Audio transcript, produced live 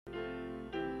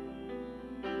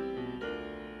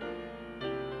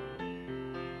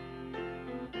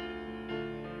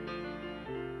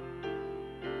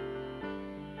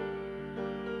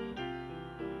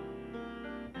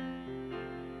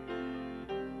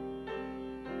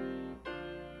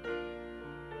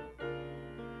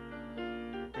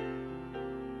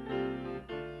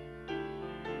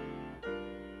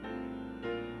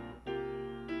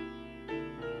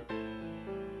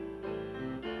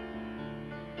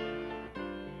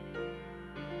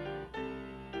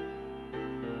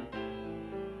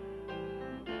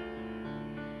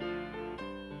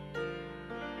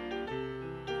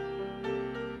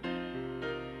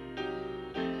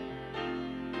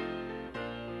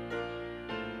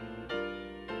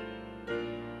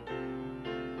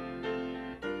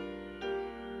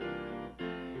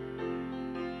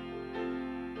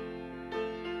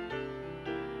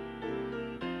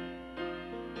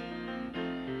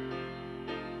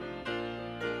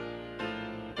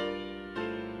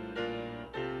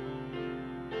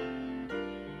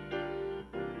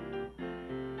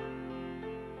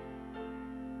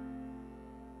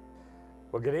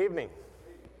Well, good evening.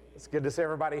 It's good to see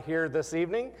everybody here this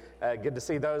evening. Good to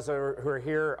see those who are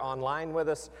here online with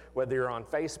us, whether you're on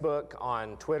Facebook,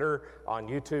 on Twitter, on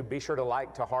YouTube. Be sure to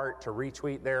like, to heart, to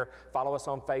retweet there. Follow us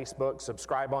on Facebook,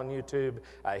 subscribe on YouTube,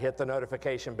 hit the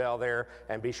notification bell there,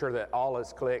 and be sure that all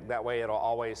is clicked. That way it'll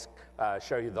always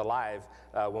show you the live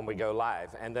when we go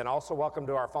live. And then also welcome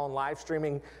to our phone live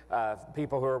streaming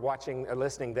people who are watching or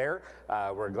listening there.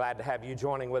 We're glad to have you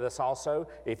joining with us also.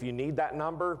 If you need that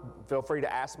number, feel free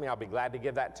to ask me. I'll be glad to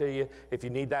give that to you. If you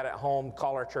need that at home,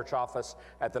 call our church office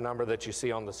at the number that you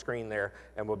see on the screen there,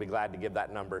 and we'll be glad to give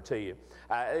that number to you.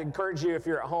 I encourage you, if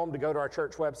you're at home, to go to our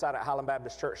church website at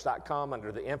highlandbaptistchurch.com.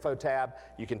 Under the info tab,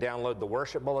 you can download the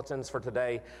worship bulletins for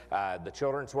today. The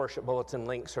children's worship bulletin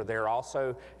links are there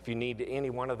also. If you need any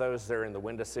one of those, they're in the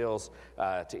windowsills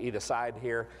to either side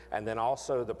here. And then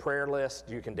also the prayer list,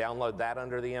 you can download that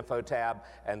under the info tab,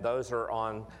 and those are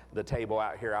on the table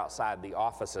out here outside the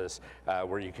offices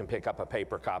where you can pick up a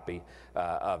paper copy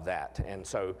of that. And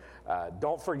so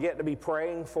don't forget to be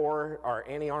praying for our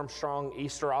Annie Armstrong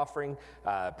Easter offering,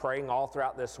 praying all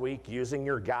throughout this week, using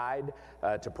your guide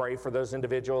to pray for those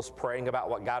individuals, praying about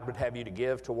what God would have you to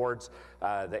give towards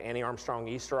the Annie Armstrong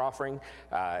Easter offering.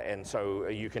 And so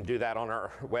you can do that on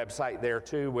our website there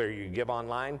too, where you give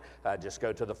online. Just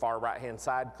go to the far right-hand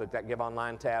side, click that Give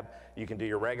Online tab. You can do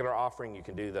your regular offering. You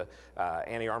can do the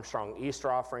Annie Armstrong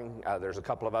Easter offering. There's a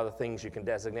couple of other things you can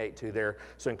designate to there.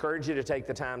 So encourage you to take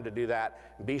the time to do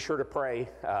that. Be sure to pray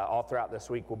all throughout this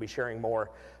week. We'll be sharing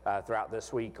more throughout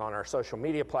this week on our social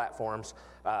media platforms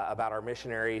about our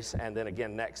missionaries, and then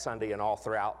again next Sunday and all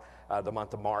throughout the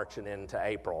month of March and into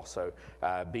April. So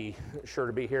be sure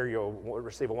to be here. You'll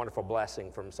receive a wonderful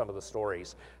blessing from some of the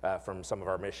stories from some of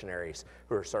our missionaries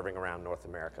who are serving around North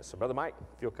America. So Brother Mike,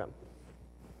 if you'll come.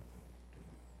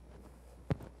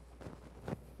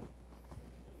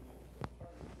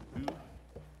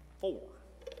 4.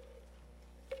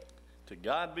 To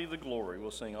God be the glory.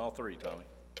 We'll sing all three, Tommy.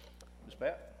 Miss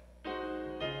Pat?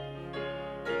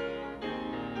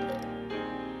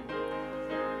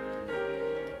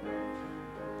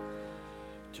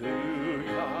 To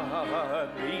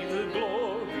God be the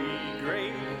glory,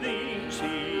 great things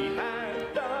He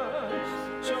hath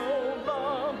done. So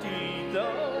loved He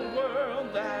the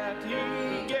world that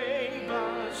He gave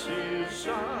us His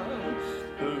Son,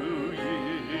 who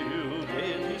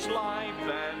yielded His life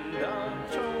and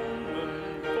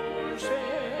atonement for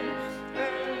sin,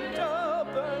 and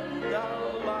opened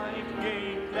the life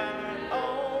gate that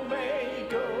all may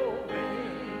go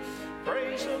in.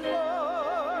 Praise the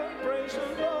Lord, praise the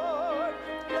Lord,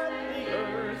 let the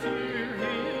earth hear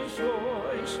His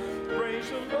voice. Praise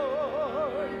the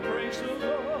Lord, praise the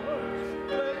Lord,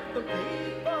 let the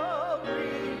people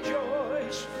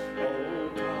rejoice. Oh,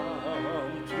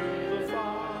 come to the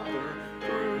Father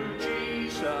through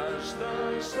Jesus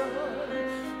the Son,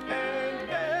 and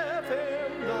give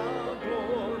Him the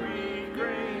glory,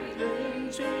 great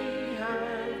things He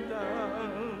hath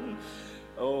done.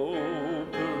 Oh,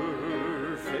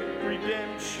 perfect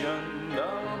redemption,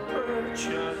 the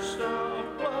purchase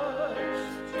of blood,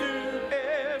 to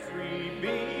every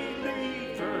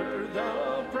believer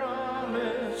the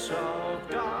promise of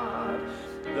God,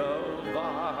 the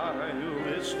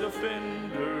vilest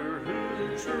offender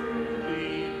who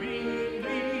truly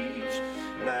believes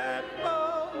that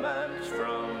moments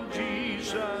from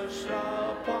Jesus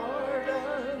a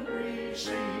pardon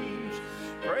receives.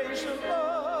 Praise the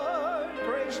Lord,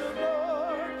 praise the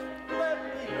Lord, let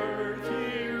the earth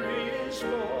hear His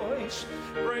voice.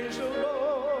 Praise the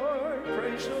Lord,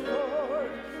 praise the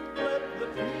Lord, let the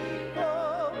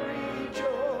people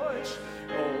rejoice.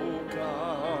 Oh,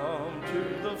 come to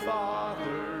the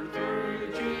Father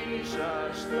through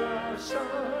Jesus the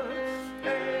Son,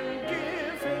 and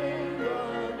give Him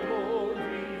the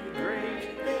glory, great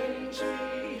things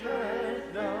He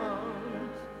hath done.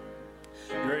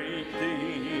 Great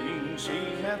things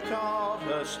He hath taught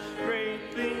us, great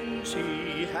things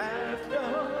He hath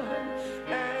done,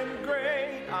 and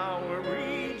great our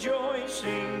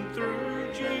rejoicing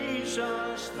through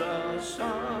Jesus the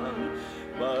Son.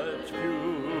 Much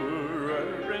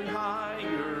purer and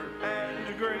higher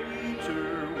and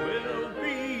greater will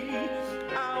be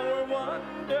our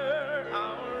wonder,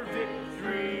 our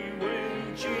victory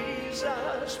when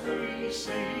Jesus we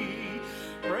see.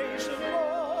 Praise the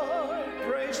Lord,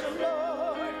 praise the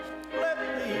Lord, let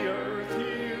the earth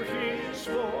hear His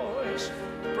voice.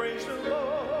 Praise the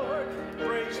Lord,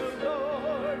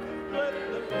 let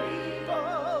the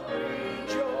people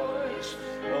rejoice.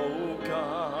 Oh,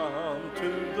 come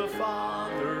to the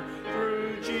Father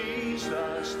through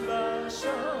Jesus the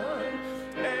Son,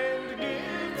 and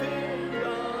give Him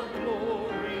the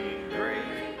glory, great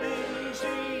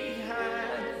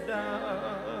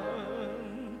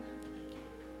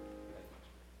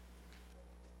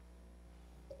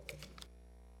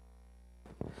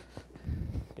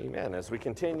Amen. As we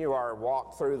continue our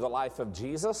walk through the life of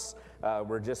Jesus,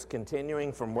 we're just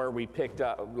continuing from where we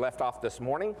left off this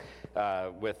morning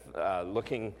with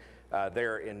looking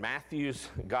there in Matthew's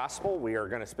gospel. We are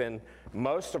going to spend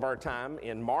most of our time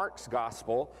in Mark's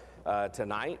gospel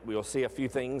tonight. We'll see a few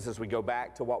things as we go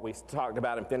back to what we talked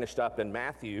about and finished up in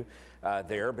Matthew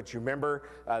there. But you remember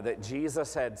that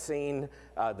Jesus had seen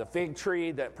the fig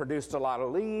tree that produced a lot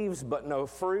of leaves but no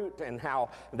fruit, and how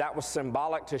that was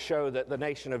symbolic to show that the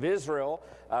nation of Israel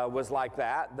was like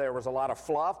that. There was a lot of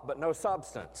fluff but no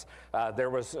substance.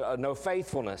 There was no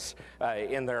faithfulness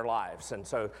in their lives. And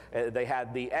so they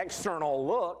had the external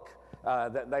look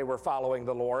that they were following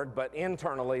the Lord, but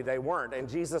internally they weren't. And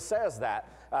Jesus says that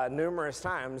numerous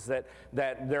times, that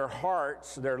their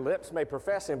hearts, their lips may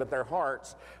profess Him, but their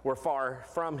hearts were far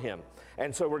from Him.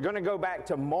 And so we're going to go back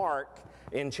to Mark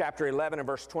in chapter 11 and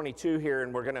verse 22 here,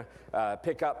 and we're going to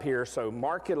pick up here. So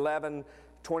Mark 11,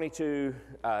 22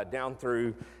 down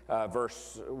through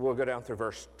we'll go down through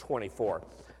verse 24,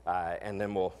 and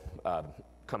then we'll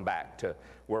come back to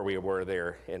where we were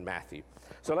there in Matthew.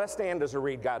 So let's stand as we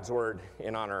read God's word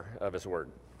in honor of His word.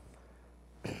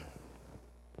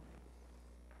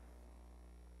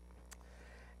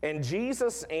 And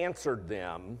Jesus answered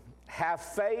them, "Have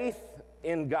faith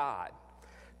in God.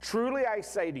 Truly I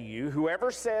say to you,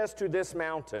 whoever says to this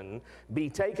mountain, 'Be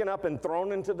taken up and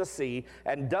thrown into the sea,'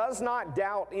 and does not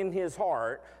doubt in his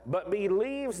heart, but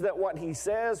believes that what he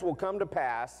says will come to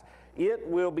pass, it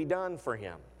will be done for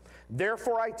him.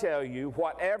 Therefore I tell you,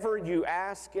 whatever you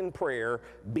ask in prayer,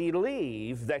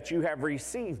 believe that you have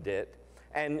received it,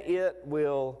 and it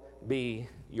will be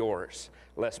yours."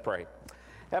 Let's pray.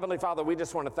 Heavenly Father, we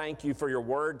just want to thank you for your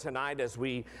word tonight as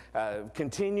we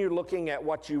continue looking at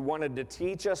what you wanted to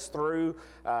teach us through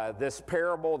this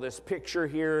parable, this picture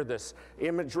here, this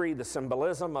imagery, the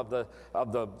symbolism of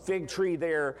the fig tree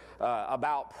there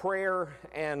about prayer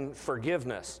and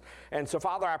forgiveness. And so,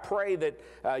 Father, I pray that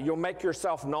you'll make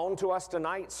yourself known to us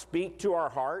tonight, speak to our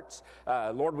hearts.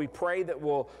 Lord, we pray that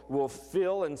we'll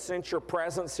feel and sense your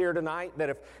presence here tonight,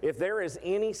 that if there is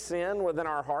any sin within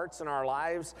our hearts and our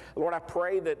lives, Lord, I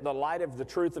pray that the light of the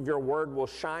truth of your word will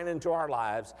shine into our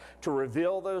lives to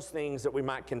reveal those things, that we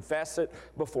might confess it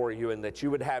before you, and that you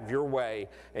would have your way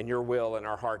and your will in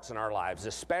our hearts and our lives,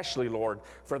 especially, Lord,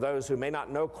 for those who may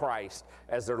not know Christ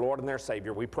as their Lord and their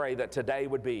Savior. We pray that today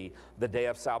would be the day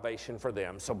of salvation for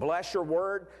them. So bless your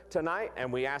word tonight,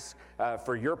 and we ask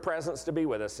for your presence to be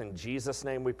with us. In Jesus'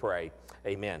 name we pray.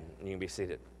 Amen. You can be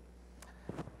seated.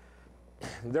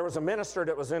 There was a minister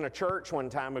that was in a church one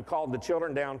time who called the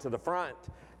children down to the front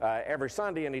every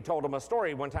Sunday, and he told them a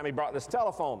story. One time he brought this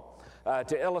telephone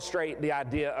to illustrate the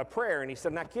idea of prayer. And he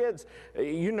said, "Now kids,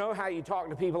 you know how you talk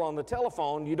to people on the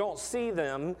telephone, you don't see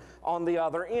them on the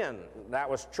other end." That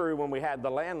was true when we had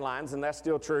the landlines, and that's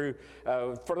still true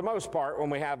for the most part when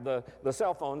we have the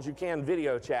cell phones. You can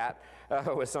video chat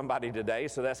with somebody today,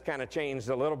 so that's kind of changed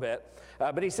a little bit.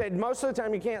 But he said most of the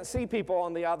time you can't see people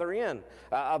on the other end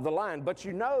of the line, but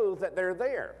you know that they're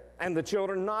there. And the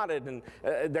children nodded and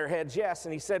their heads yes.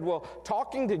 And he said, well,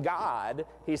 talking to God,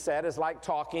 he said, is like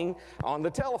talking on the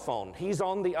telephone. He's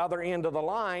on the other end of the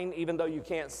line, even though you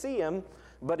can't see him,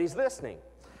 but he's listening.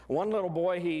 One little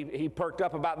boy, he perked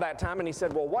up about that time, and he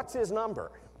said, well, what's his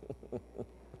number?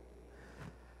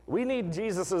 We need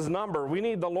Jesus' number. We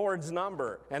need the Lord's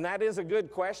number. And that is a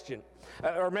good question.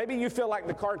 Or maybe you feel like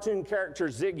the cartoon character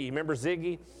Ziggy. Remember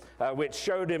Ziggy? Which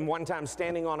showed him one time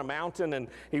standing on a mountain, and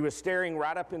he was staring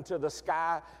right up into the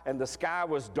sky, and the sky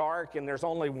was dark, and there's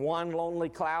only one lonely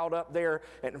cloud up there,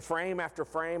 and frame after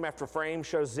frame after frame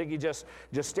shows Ziggy just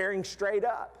staring straight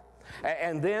up.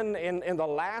 And then in the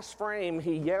last frame,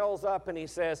 he yells up and he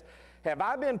says, "Have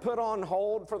I been put on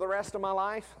hold for the rest of my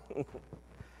life?"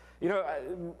 You know,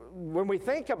 when we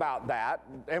think about that,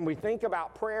 and we think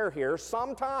about prayer here,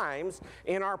 sometimes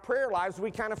in our prayer lives we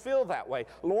kind of feel that way.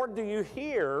 Lord, do you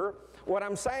hear what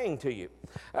I'm saying to you?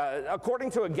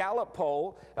 According to a Gallup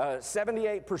poll,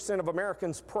 78% of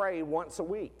Americans pray once a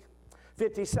week.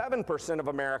 57% of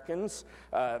Americans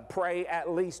pray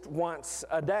at least once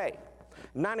a day.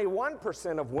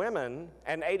 91% of women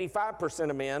and 85%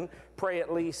 of men pray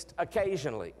at least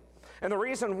occasionally. And the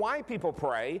reason why people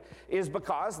pray is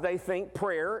because they think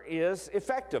prayer is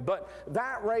effective. But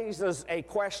that raises a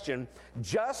question: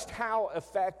 just how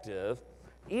effective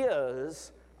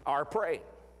is our praying?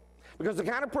 Because the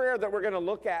kind of prayer that we're going to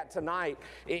look at tonight,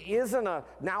 it isn't a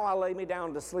 "now I lay me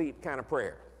down to sleep" kind of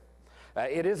prayer.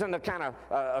 It isn't a kind of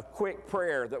a quick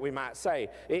prayer that we might say.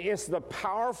 It's the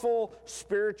powerful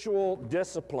spiritual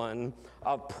discipline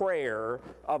of prayer,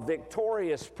 of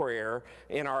victorious prayer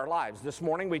in our lives. This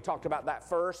morning we talked about that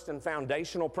first and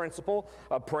foundational principle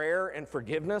of prayer and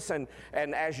forgiveness. And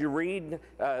as you read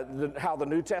how the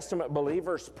New Testament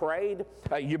believers prayed,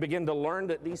 you begin to learn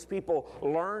that these people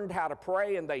learned how to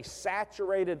pray, and they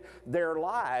saturated their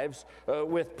lives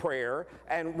with prayer.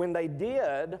 And when they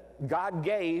did, God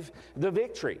gave the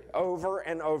victory over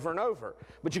and over and over.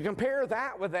 But you compare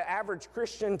that with the average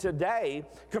Christian today,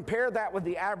 compare that with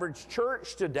the average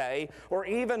church today, or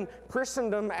even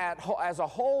Christendom as a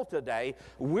whole today,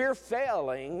 we're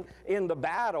failing in the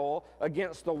battle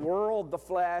against the world, the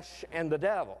flesh, and the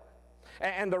devil.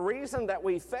 And the reason that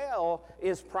we fail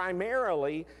is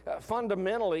primarily,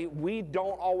 fundamentally, we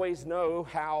don't always know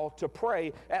how to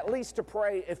pray, at least to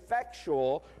pray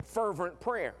effectual, fervent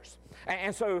prayers.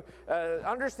 And so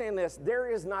understand this,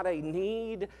 there is not a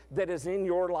need that is in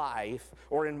your life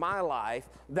or in my life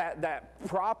that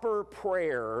proper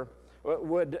prayer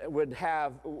would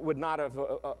not have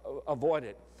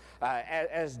avoided.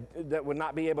 As that would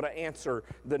not be able to answer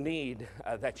the need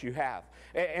that you have.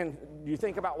 And you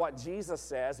think about what Jesus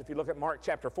says, if you look at Mark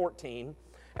chapter 14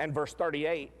 and verse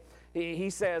 38, he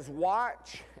says,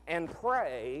 "Watch and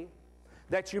pray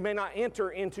that you may not enter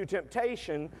into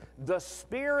temptation. The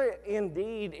spirit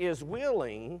indeed is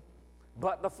willing,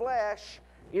 but the flesh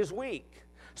is weak."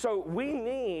 So we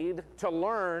need to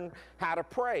learn how to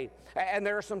pray. And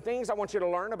there are some things I want you to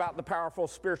learn about the powerful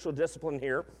spiritual discipline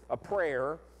here of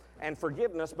prayer and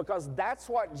forgiveness, because that's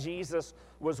what Jesus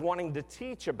was wanting to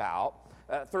teach about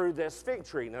through this fig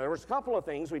tree. Now, there was a couple of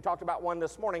things. We talked about one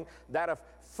this morning, that of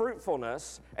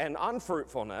fruitfulness and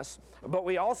unfruitfulness, but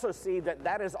we also see that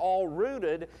that is all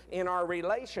rooted in our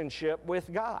relationship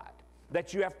with God,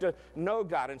 that you have to know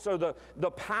God. And so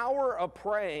the power of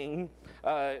praying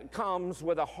comes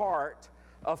with a heart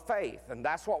of faith, and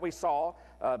that's what we saw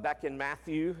back in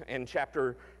Matthew in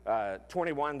chapter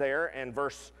 21 there and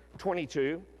verse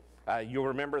 22. You'll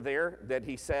remember there that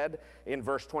he said in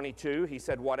verse 22, he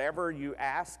said, "Whatever you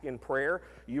ask in prayer,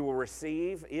 you will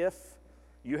receive if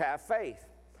you have faith."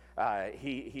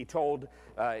 He told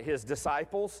his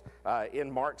disciples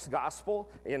in Mark's gospel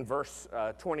in verse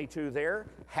 22 there,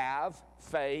 "Have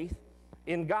faith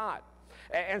in God."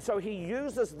 And so he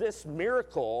uses this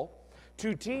miracle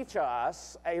to teach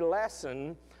us a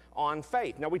lesson on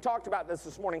faith. Now, we talked about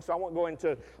this morning, so I won't go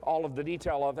into all of the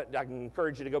detail of it. I can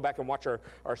encourage you to go back and watch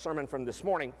our sermon from this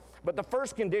morning. But the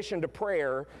first condition to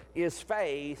prayer is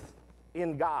faith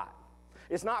in God.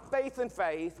 It's not faith in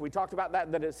faith. We talked about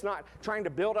that it's not trying to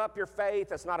build up your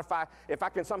faith. It's not if I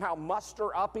can somehow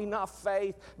muster up enough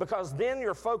faith, because then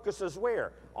your focus is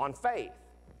where? On faith.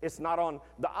 It's not on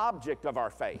the object of our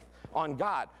faith, on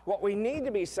God. What we need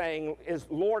to be saying is,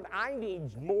 "Lord, I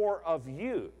need more of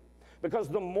you." Because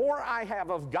the more I have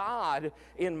of God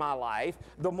in my life,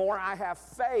 the more I have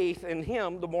faith in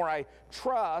Him, the more I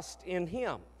trust in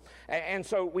Him. And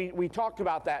so we talked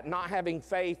about that, not having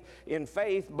faith in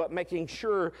faith, but making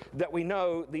sure that we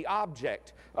know the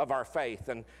object of our faith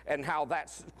and how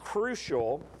that's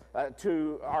crucial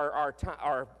to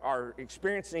our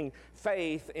experiencing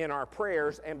faith in our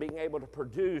prayers and being able to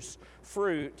produce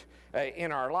fruit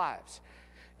in our lives.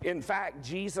 In fact,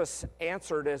 Jesus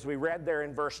answered, as we read there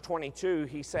in verse 22,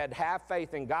 he said, "Have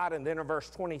faith in God." And then in verse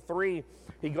 23,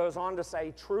 he goes on to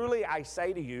say, "Truly I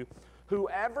say to you,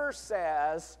 whoever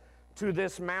says to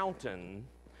this mountain,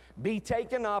 be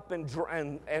taken up and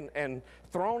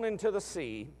thrown into the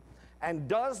sea, and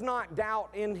does not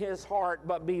doubt in his heart,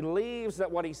 but believes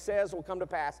that what he says will come to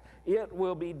pass, it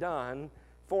will be done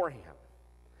for him."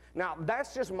 Now,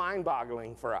 that's just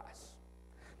mind-boggling for us.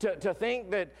 To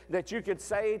think that you could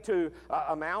say to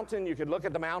a mountain, you could look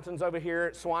at the mountains over here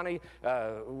at Sewanee,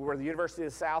 where the University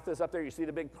of the South is up there. You see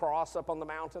the big cross up on the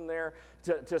mountain there.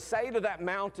 To say to that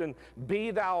mountain, "Be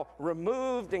thou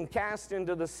removed and cast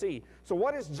into the sea." So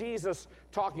what is Jesus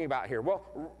talking about here?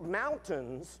 Well,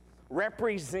 mountains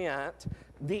represent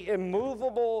the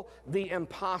immovable, the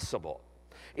impossible.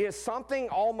 Is something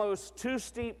almost too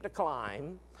steep to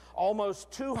climb, almost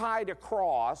too high to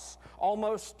cross,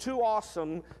 almost too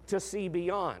awesome to see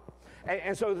beyond.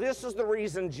 And so this is the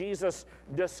reason Jesus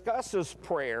discusses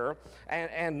prayer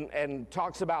and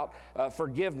talks about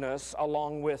forgiveness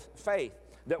along with faith.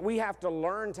 That we have to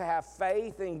learn to have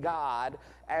faith in God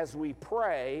as we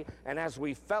pray and as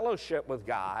we fellowship with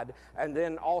God. And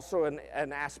then also an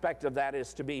aspect of that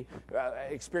is to be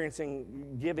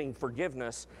experiencing giving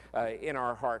forgiveness in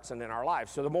our hearts and in our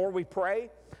lives. So the more we pray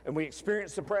and we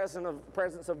experience the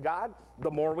presence of God,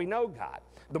 the more we know God.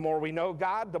 The more we know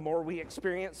God, the more we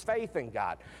experience faith in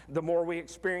God. The more we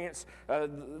experience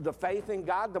the faith in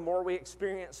God, the more we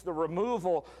experience the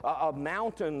removal of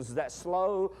mountains that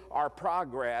slow our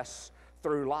progress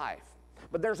through life.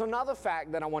 But there's another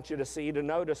fact that I want you to see, to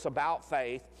notice about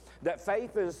faith, that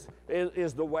faith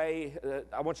is the way,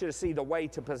 I want you to see the way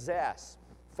to possess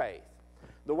faith.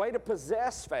 The way to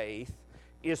possess faith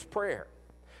is prayer.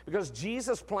 Because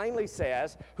Jesus plainly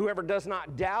says, whoever does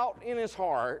not doubt in his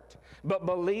heart, but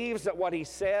believes that what he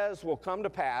says will come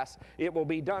to pass, it will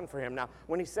be done for him. Now,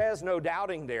 when he says no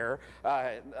doubting there,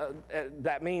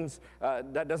 that means,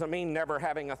 that doesn't mean never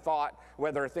having a thought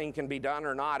whether a thing can be done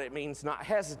or not. It means not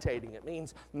hesitating. It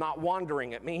means not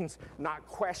wondering. It means not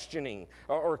questioning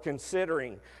or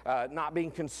considering, not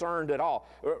being concerned at all.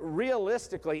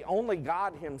 Realistically, only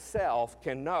God himself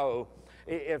can know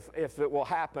if it will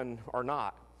happen or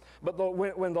not. But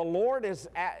when the Lord is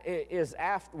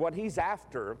after, what he's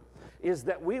after is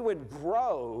that we would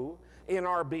grow in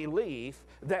our belief,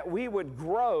 that we would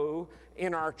grow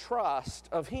in our trust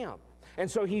of him. And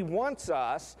so he wants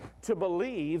us to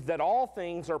believe that all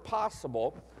things are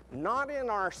possible, not in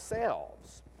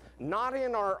ourselves, not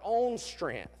in our own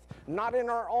strength, not in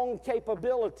our own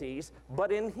capabilities,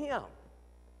 but in him.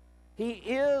 He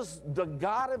is the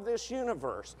God of this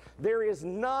universe. There is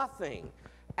nothing,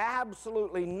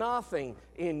 absolutely nothing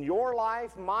in your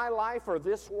life, my life, or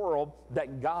this world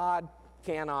that God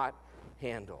cannot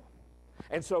handle.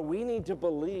 And so we need to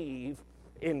believe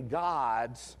in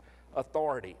God's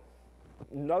authority.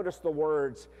 Notice the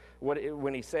words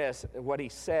when he says, what he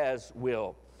says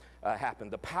will happen.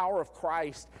 The power of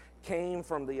Christ came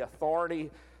from the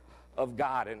authority of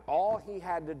God, and all he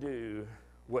had to do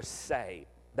was say,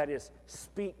 that is,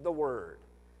 speak the word,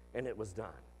 and it was done.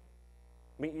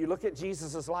 I mean, you look at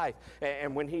Jesus' life,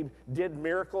 and when he did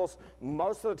miracles,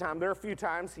 most of the time, there are a few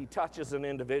times he touches an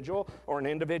individual, or an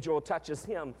individual touches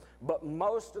him, but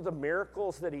most of the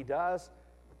miracles that he does,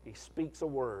 he speaks a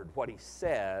word. What he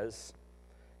says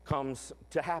comes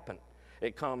to happen.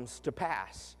 It comes to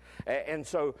pass. And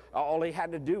so all he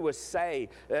had to do was say,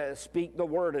 speak the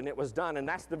word, and it was done. And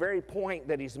that's the very point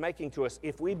that he's making to us.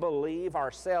 If we believe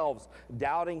ourselves,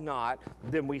 doubting not,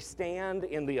 then we stand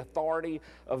in the authority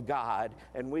of God,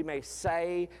 and we may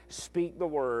say, speak the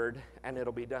word, and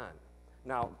it'll be done.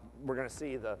 Now, we're going to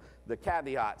see the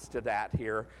caveats to that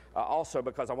here also,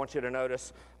 because I want you to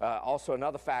notice also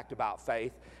another fact about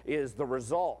faith is the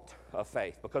result of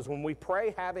faith. Because when we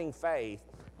pray having faith,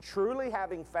 truly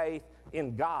having faith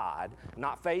in God,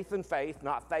 not faith in faith,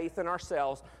 not faith in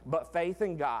ourselves, but faith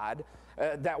in God,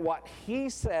 that what he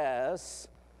says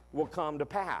will come to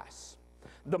pass.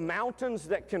 The mountains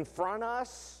that confront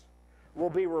us will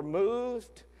be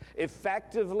removed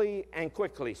effectively and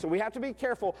quickly. So we have to be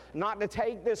careful not to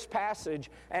take this passage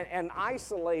and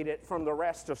isolate it from the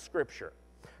rest of Scripture.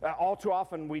 All too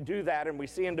often we do that, and we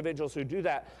see individuals who do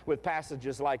that with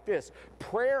passages like this.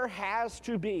 Prayer has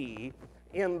to be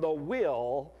in the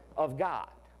will of God.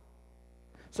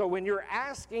 So when you're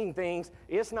asking things,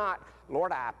 it's not,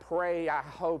 Lord, I pray, I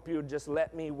hope you just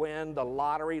let me win the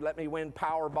lottery, let me win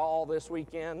Powerball this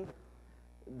weekend.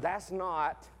 That's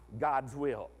not God's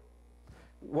will.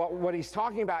 What he's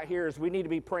talking about here is we need to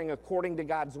be praying according to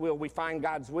God's will. We find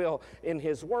God's will in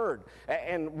his word.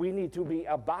 And we need to be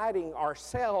abiding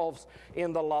ourselves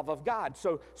in the love of God.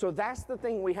 So that's the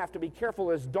thing we have to be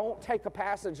careful is don't take a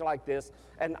passage like this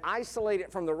and isolate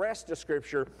it from the rest of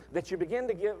Scripture, that you begin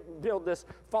to build this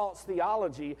false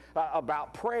theology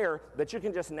about prayer that you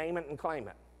can just name it and claim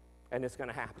it, and it's going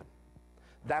to happen.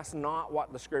 That's not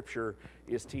what the Scripture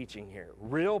is teaching here.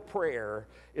 Real prayer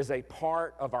is a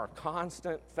part of our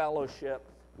constant fellowship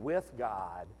with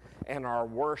God and our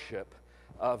worship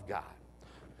of God.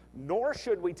 Nor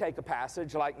should we take a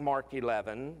passage like Mark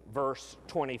 11, verse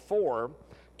 24,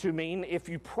 to mean if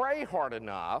you pray hard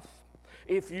enough,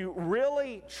 if you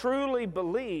really, truly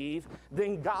believe,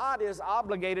 then God is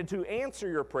obligated to answer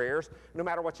your prayers no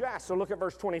matter what you ask. So look at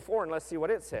verse 24 and let's see what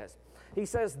it says. He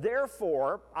says,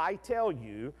 therefore, I tell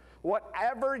you,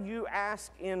 whatever you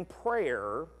ask in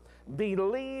prayer,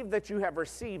 believe that you have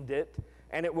received it,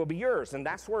 and it will be yours. And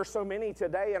that's where so many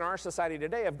today in our society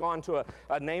today have gone to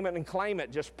a name it and claim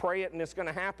it, just pray it and it's going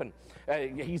to happen.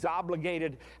 He's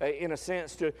obligated, in a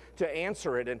sense, to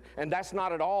answer it. And that's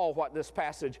not at all what this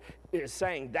passage is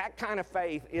saying. That kind of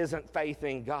faith isn't faith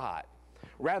in God.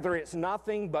 Rather, it's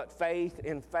nothing but faith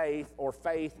in faith or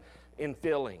faith in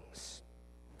feelings.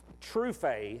 True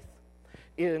faith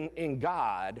in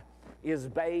God is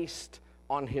based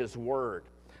on His Word.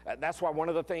 That's why one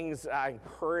of the things I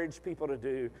encourage people to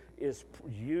do is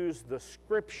use the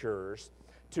Scriptures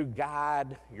to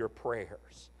guide your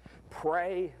prayers.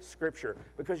 Pray Scripture,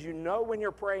 because you know when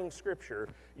you're praying Scripture,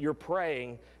 you're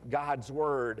praying God's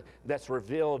Word that's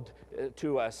revealed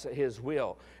to us, His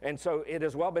will. And so it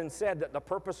has well been said that the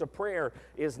purpose of prayer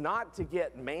is not to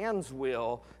get man's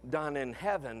will done in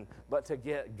heaven, but to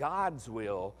get God's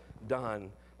will done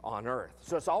on earth.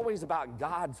 So it's always about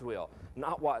God's will,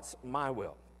 not what's my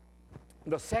will.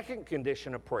 The second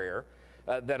condition of prayer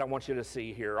that I want you to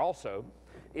see here also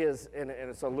is, and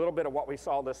it's a little bit of what we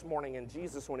saw this morning in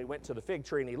Jesus when He went to the fig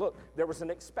tree and He looked, there was an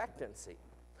expectancy.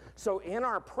 So in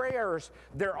our prayers,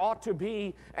 there ought to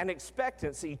be an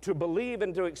expectancy to believe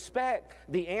and to expect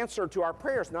the answer to our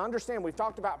prayers. Now understand, we've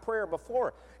talked about prayer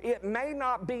before. It may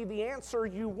not be the answer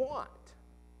you want,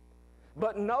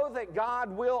 but know that God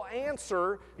will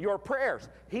answer your prayers.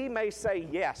 He may say,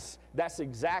 yes, that's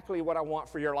exactly what I want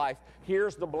for your life.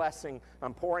 Here's the blessing.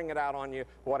 I'm pouring it out on you.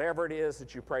 Whatever it is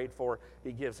that you prayed for,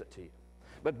 He gives it to you.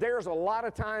 But there's a lot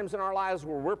of times in our lives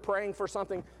where we're praying for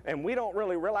something and we don't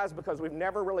really realize, because we've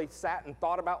never really sat and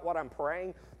thought about what I'm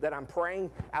praying, that I'm praying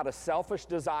out of selfish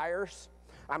desires.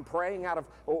 I'm praying out of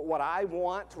what I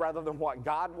want rather than what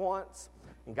God wants.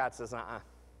 And God says,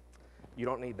 you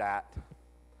don't need that.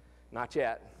 Not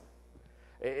yet.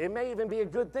 It may even be a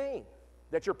good thing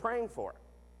that you're praying for.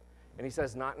 And He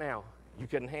says, not now. You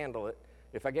couldn't handle it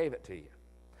if I gave it to you.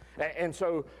 And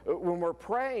so when we're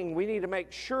praying, we need to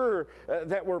make sure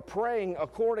that we're praying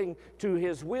according to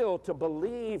His will, to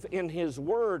believe in His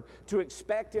Word, to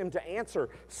expect Him to answer.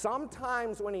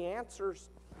 Sometimes when He answers,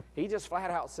 He just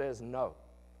flat out says no.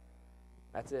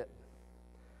 That's it.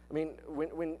 I mean,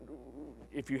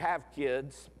 if you have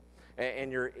kids,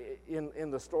 and you're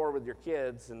in the store with your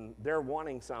kids and they're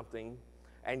wanting something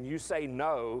and you say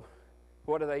no,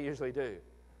 what do they usually do?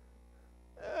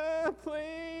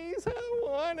 Please, I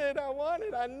want it,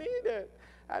 I need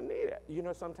it. You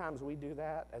know, sometimes we do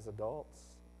that as adults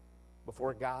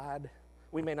before God.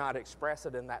 We may not express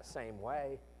it in that same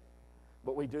way,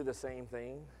 but we do the same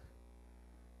thing.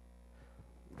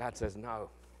 God says, no,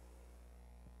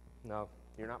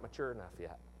 you're not mature enough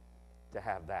yet to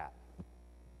have that.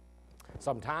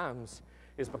 Sometimes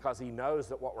it's because He knows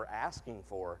that what we're asking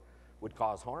for would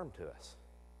cause harm to us.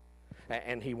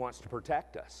 And He wants to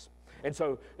protect us. And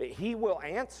so He will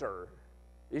answer.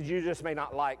 You just may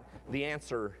not like the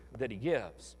answer that He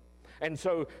gives. And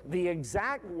so the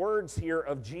exact words here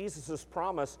of Jesus'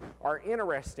 promise are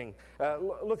interesting.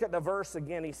 Look at the verse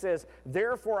again. He says,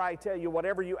 therefore I tell you,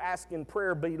 whatever you ask in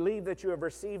prayer, believe that you have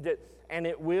received it, and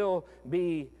it will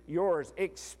be yours.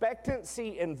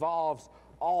 Expectancy involves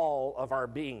all of our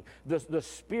being. The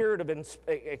spirit of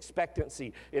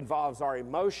expectancy involves our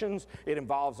emotions, it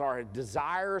involves our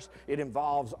desires, it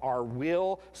involves our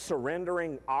will,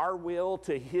 surrendering our will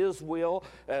to His will.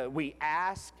 We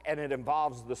ask, and it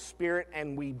involves the Spirit,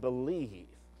 and we believe.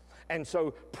 And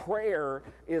so prayer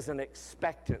is an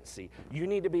expectancy. You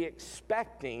need to be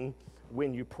expecting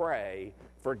when you pray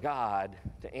for God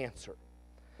to answer.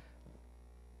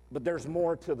 But there's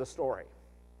more to the story.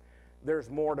 There's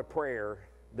more to prayer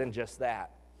than just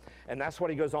that. And that's what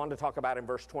He goes on to talk about in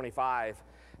verse 25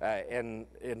 and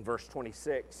in verse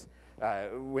 26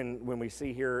 when we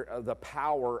see here the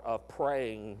power of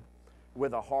praying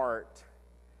with a heart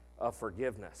of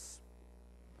forgiveness.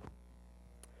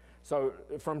 So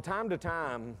from time to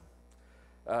time,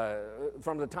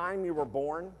 from the time you were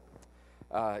born,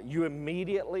 you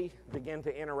immediately begin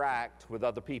to interact with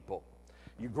other people.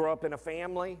 You grow up in a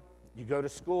family, you go to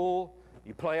school,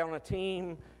 you play on a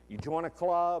team, you join a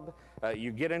club,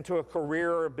 you get into a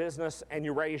career or a business, and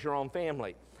you raise your own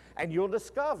family. And you'll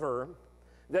discover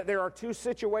that there are two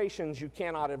situations you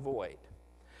cannot avoid.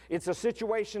 It's a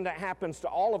situation that happens to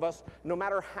all of us, no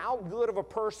matter how good of a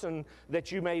person that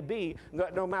you may be,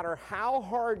 no matter how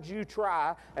hard you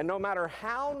try, and no matter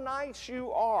how nice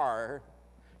you are,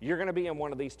 you're going to be in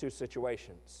one of these two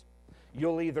situations.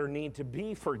 You'll either need to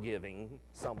be forgiving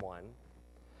someone,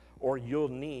 or you'll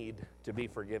need to be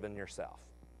forgiven yourself.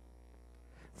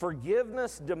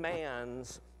 Forgiveness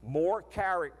demands more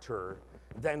character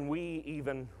than we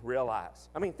even realize.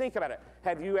 I mean, think about it.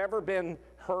 Have you ever been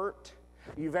hurt?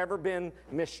 You've ever been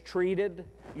mistreated?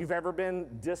 You've ever been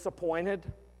disappointed?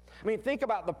 I mean, think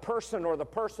about the person or the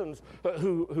persons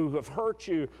who have hurt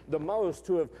you the most,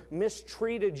 who have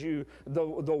mistreated you the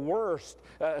worst,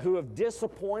 who have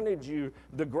disappointed you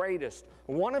the greatest.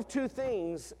 One of two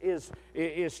things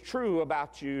is true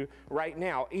about you right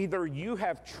now. Either you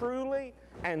have truly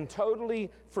and totally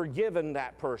forgiven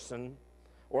that person,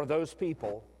 or those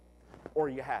people, or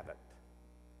you haven't.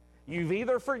 You've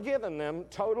either forgiven them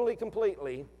totally,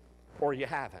 completely, or you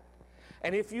haven't.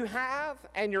 And if you have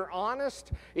and you're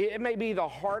honest, it may be the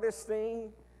hardest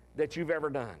thing that you've ever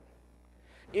done.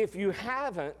 If you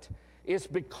haven't, it's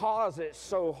because it's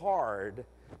so hard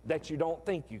that you don't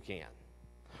think you can.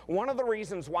 One of the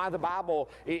reasons why the Bible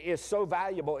is so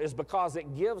valuable is because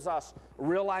it gives us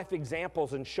real life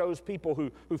examples and shows people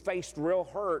who faced real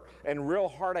hurt and real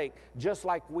heartache just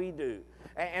like we do.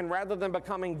 And rather than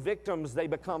becoming victims, they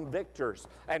become victors.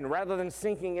 And rather than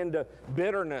sinking into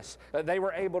bitterness, they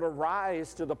were able to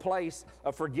rise to the place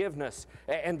of forgiveness.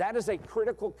 And that is a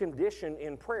critical condition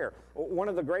in prayer. One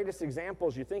of the greatest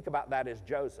examples you think about that is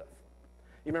Joseph.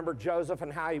 You remember Joseph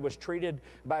and how he was treated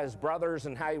by his brothers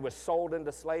and how he was sold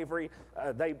into slavery.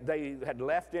 They had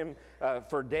left him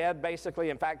for dead,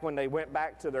 basically. In fact, when they went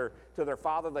back to their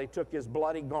father, they took his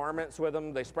bloody garments with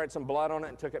them. They spread some blood on it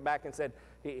and took it back and said,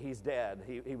 he's dead.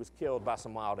 He was killed by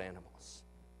some wild animals.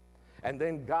 And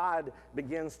then God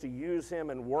begins to use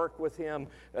him and work with him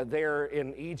there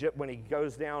in Egypt when he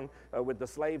goes down with the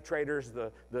slave traders,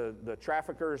 the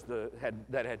traffickers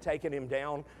that had taken him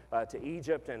down to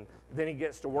Egypt. And then he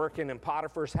gets to working in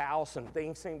Potiphar's house, and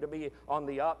things seem to be on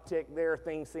the uptick there.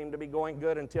 Things seem to be going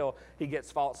good until he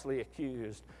gets falsely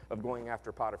accused of going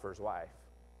after Potiphar's wife.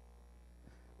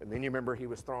 And then you remember he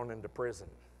was thrown into prison.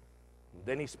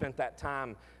 Then he spent that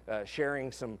time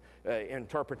sharing some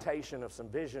interpretation of some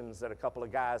visions that a couple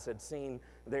of guys had seen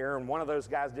there. And one of those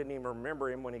guys didn't even remember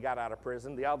him when he got out of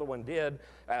prison. The other one did,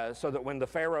 so that when the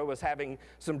Pharaoh was having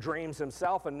some dreams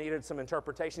himself and needed some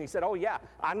interpretation, he said, oh yeah,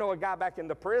 I know a guy back in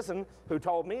the prison who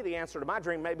told me the answer to my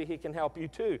dream. Maybe he can help you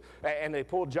too. And they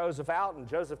pulled Joseph out, and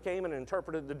Joseph came and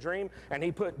interpreted the dream. And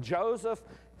he put Joseph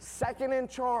second in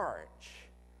charge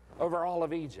over all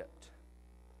of Egypt.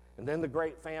 And then the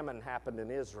great famine happened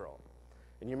in Israel.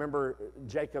 And you remember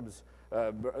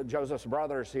Joseph's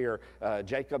brothers here,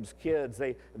 Jacob's kids,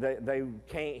 they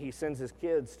came, he sends his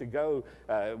kids to go,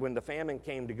 when the famine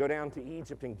came, to go down to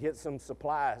Egypt and get some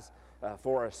supplies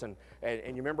for us. And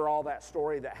you remember all that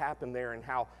story that happened there and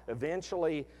how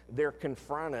eventually they're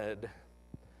confronted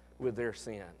with their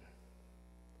sin.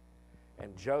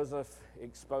 And Joseph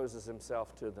exposes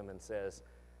himself to them and says,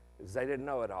 because they didn't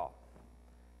know it all.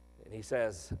 And he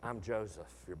says, I'm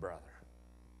Joseph, your brother.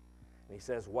 And he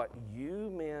says, what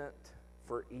you meant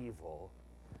for evil,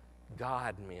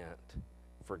 God meant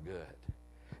for good.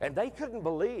 And they couldn't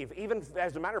believe, even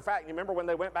as a matter of fact, you remember when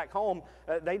they went back home,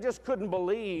 they just couldn't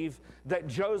believe that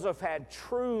Joseph had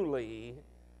truly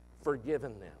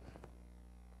forgiven them.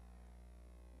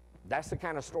 That's the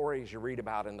kind of stories you read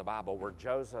about in the Bible where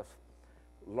Joseph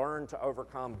learned to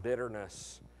overcome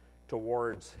bitterness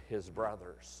towards his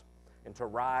brothers and to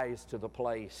rise to the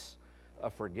place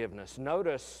of forgiveness.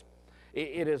 Notice,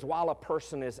 it is while a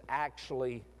person is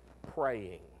actually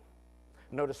praying.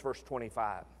 Notice verse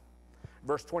 25.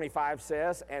 Verse 25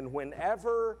 says, and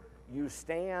whenever you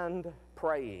stand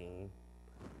praying,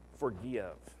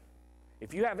 forgive.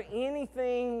 If you have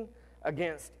anything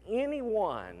against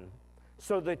anyone,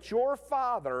 so that your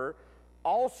Father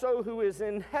also who is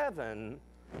in heaven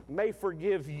may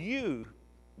forgive you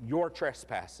your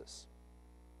trespasses.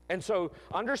 And so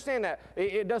understand that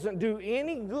it doesn't do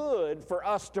any good for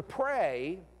us to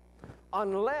pray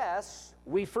unless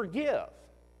we forgive.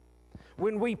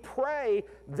 When we pray,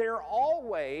 there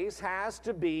always has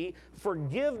to be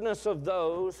forgiveness of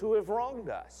those who have wronged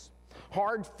us.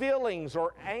 Hard feelings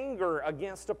or anger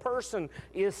against a person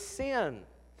is sin.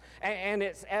 And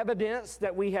it's evidence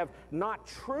that we have not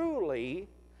truly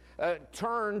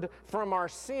turned from our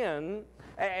sin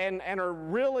and are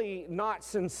really not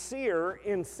sincere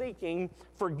in seeking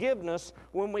forgiveness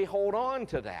when we hold on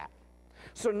to that.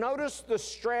 So notice the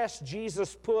stress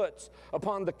Jesus puts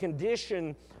upon the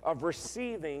condition of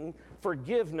receiving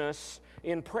forgiveness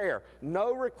in prayer.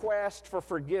 No request for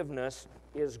forgiveness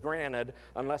is granted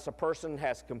unless a person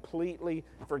has completely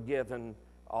forgiven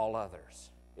all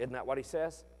others. Isn't that what he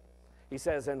says? He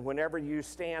says, and whenever you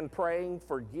stand praying,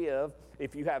 forgive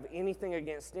if you have anything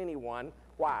against anyone.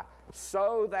 Why?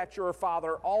 So that your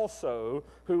Father also,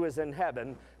 who is in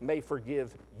heaven, may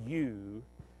forgive you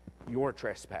your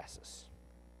trespasses.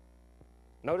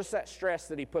 Notice that stress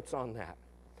that he puts on that.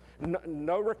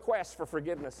 No request for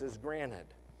forgiveness is granted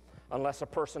unless a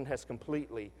person has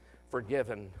completely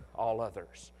forgiven all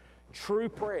others. True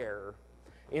prayer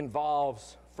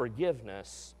involves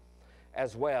forgiveness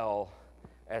as well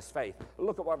as faith.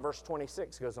 Look at what verse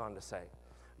 26 goes on to say.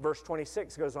 Verse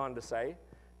 26 goes on to say,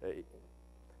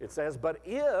 it says, but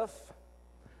if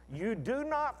you do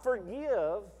not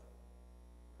forgive,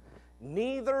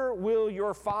 neither will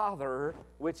your Father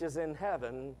which is in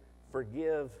heaven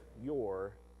forgive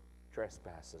your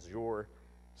trespasses, your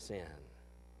sin.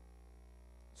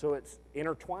 So it's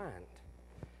intertwined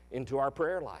into our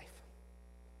prayer life.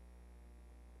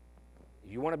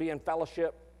 You want to be in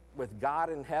fellowship with God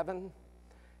in heaven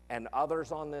and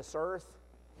others on this earth?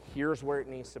 Here's where it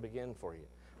needs to begin for you.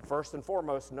 First and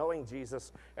foremost, knowing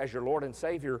Jesus as your Lord and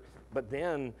Savior, but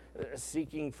then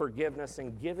seeking forgiveness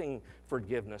and giving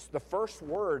forgiveness. The first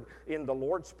word in the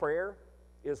Lord's Prayer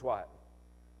is what?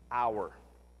 Our.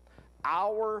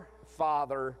 Our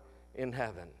Father in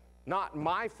heaven. Not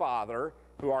my Father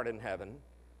who art in heaven,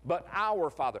 but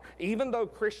our Father. Even though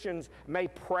Christians may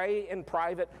pray in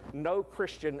private, no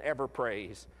Christian ever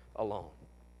prays alone.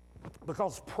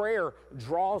 Because prayer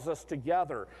draws us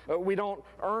together. We don't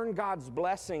earn God's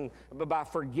blessing by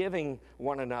forgiving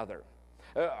one another.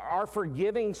 Our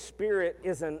forgiving spirit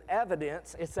is an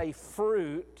evidence, it's a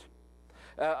fruit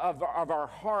of our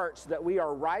hearts that we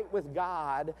are right with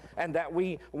God and that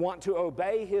we want to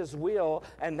obey His will,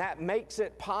 and that makes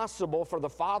it possible for the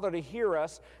Father to hear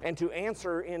us and to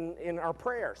answer in our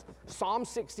prayers. Psalm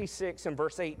 66 and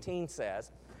verse 18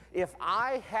 says, "If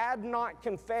I had not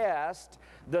confessed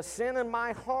the sin in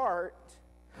my heart,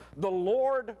 the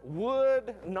Lord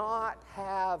would not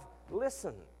have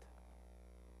listened."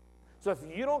 So if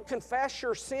you don't confess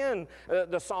your sin,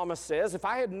 the psalmist says, if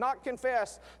I had not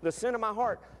confessed the sin of my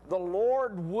heart, the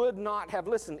Lord would not have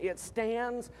listened. It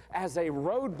stands as a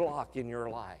roadblock in your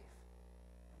life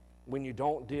when you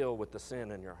don't deal with the sin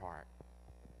in your heart.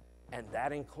 And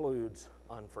that includes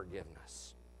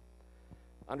unforgiveness.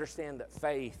 Understand that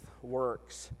faith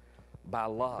works by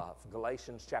love.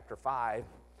 Galatians chapter 5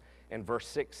 and verse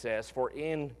 6 says, "For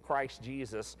in Christ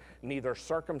Jesus neither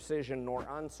circumcision nor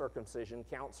uncircumcision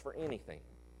counts for anything,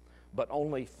 but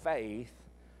only faith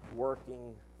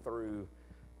working through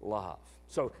love."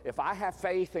 So if I have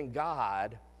faith in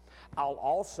God, I'll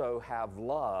also have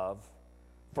love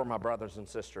for my brothers and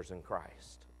sisters in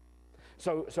Christ.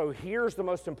 So here's the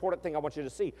most important thing I want you to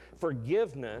see.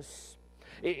 Forgiveness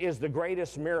is the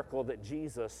greatest miracle that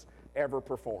Jesus ever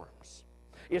performs.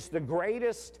 It's the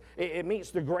greatest, it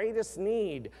meets the greatest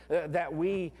need that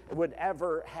we would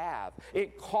ever have.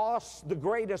 It costs the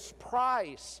greatest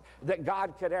price that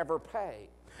God could ever pay.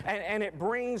 And it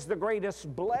brings the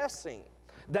greatest blessing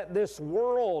that this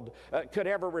world could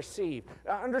ever receive.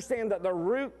 Understand that the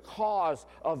root cause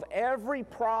of every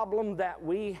problem that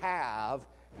we have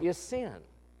is sin.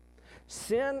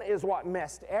 Sin is what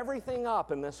messed everything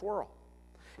up in this world.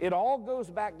 It all goes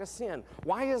back to sin.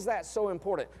 Why is that so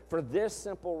important? For this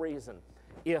simple reason.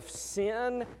 If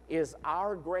sin is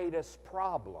our greatest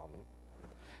problem,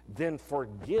 then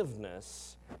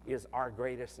forgiveness is our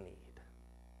greatest need.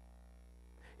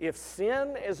 If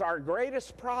sin is our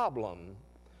greatest problem,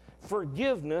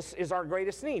 forgiveness is our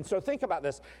greatest need. So think about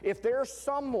this. If there's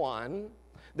someone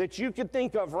that you could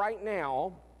think of right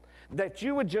now that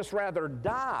you would just rather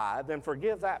die than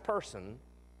forgive that person,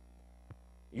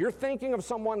 you're thinking of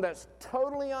someone that's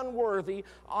totally unworthy,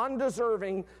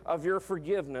 undeserving of your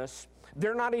forgiveness.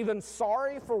 They're not even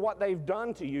sorry for what they've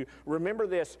done to you. Remember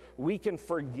this, we can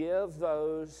forgive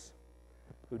those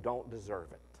who don't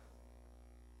deserve it.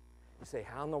 You say,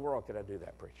 how in the world could I do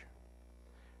that, preacher?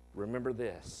 Remember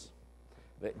this,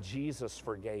 that Jesus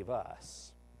forgave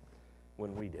us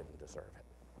when we didn't deserve it.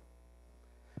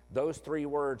 Those three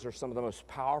words are some of the most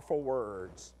powerful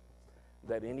words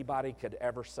that anybody could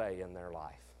ever say in their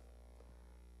life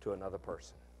to another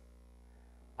person.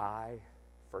 I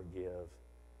forgive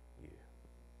you.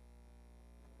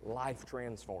 Life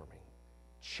transforming,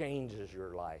 changes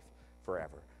your life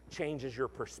forever. Changes your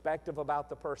perspective about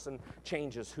the person,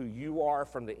 changes who you are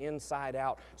from the inside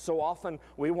out. So often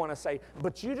we want to say,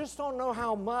 but you just don't know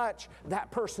how much that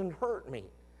person hurt me.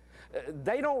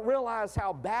 They don't realize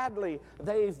how badly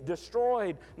they've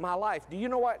destroyed my life. Do you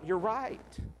know what? You're right.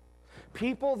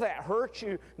 People that hurt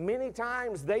you, many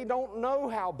times they don't know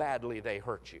how badly they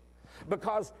hurt you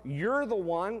because you're the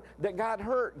one that got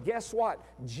hurt. Guess what?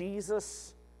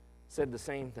 Jesus said the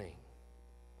same thing.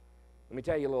 Let me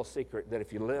tell you a little secret that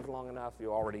if you live long enough,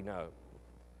 you already know.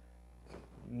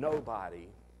 Nobody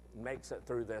makes it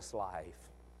through this life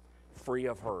free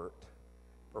of hurt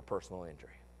or personal injury.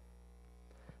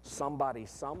 Somebody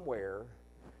somewhere,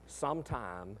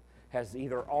 sometime, has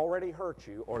either already hurt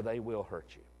you or they will hurt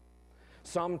you.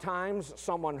 Sometimes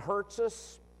someone hurts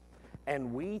us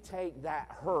and we take that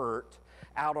hurt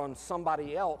out on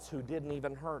somebody else who didn't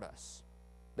even hurt us.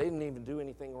 They didn't even do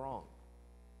anything wrong.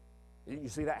 You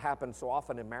see that happen so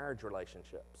often in marriage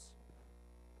relationships.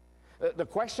 The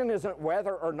question isn't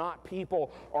whether or not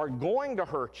people are going to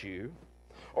hurt you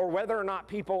or whether or not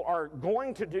people are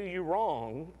going to do you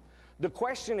wrong. The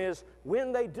question is,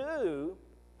 when they do,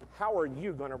 how are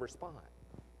you going to respond?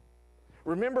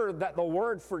 Remember that the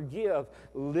word forgive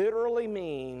literally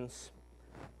means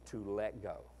to let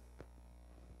go,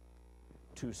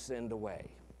 to send away.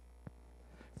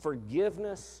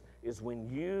 Forgiveness is when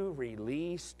you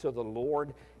release to the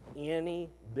Lord any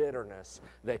bitterness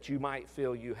that you might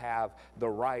feel you have the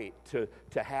right to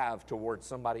have towards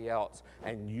somebody else,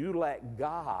 and you let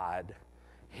God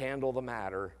handle the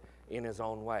matter in His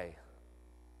own way.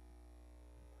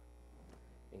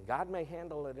 And God may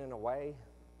handle it in a way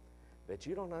that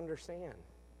you don't understand.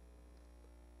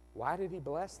 Why did He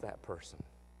bless that person?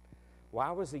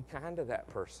 Why was He kind to that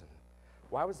person?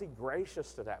 Why was He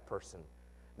gracious to that person?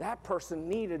 That person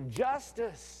needed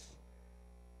justice.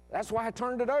 That's why I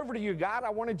turned it over to you, God. I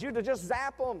wanted you to just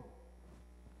zap them.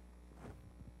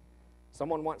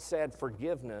 Someone once said,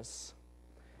 forgiveness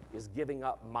is giving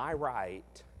up my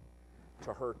right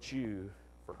to hurt you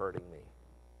for hurting me.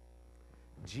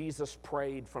 Jesus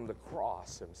prayed from the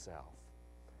cross Himself,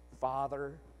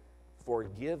 Father,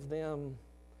 forgive them,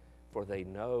 for they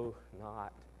know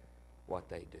not what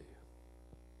they do.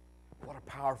 What a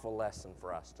powerful lesson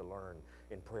for us to learn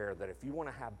in prayer, that if you want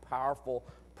to have powerful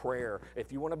prayer,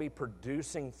 if you want to be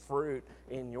producing fruit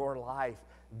in your life,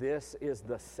 this is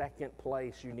the second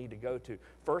place you need to go to.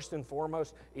 First and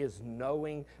foremost is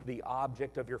knowing the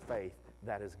object of your faith,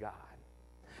 that is God.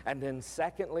 And then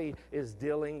secondly is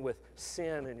dealing with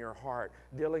sin in your heart,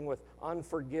 dealing with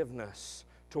unforgiveness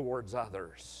towards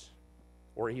others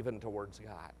or even towards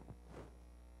God.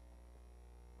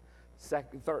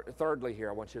 Thirdly here,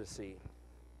 I want you to see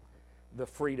the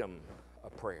freedom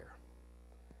of prayer.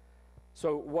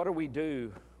 So what do we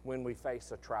do when we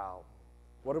face a trial?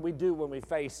 What do we do when we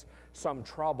face some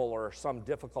trouble or some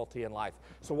difficulty in life?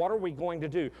 So what are we going to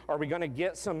do? Are we going to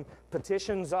get some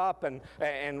petitions up and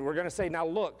we're going to say, now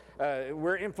look,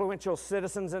 we're influential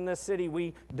citizens in this city.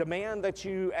 We demand that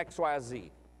you X, Y,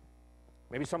 Z.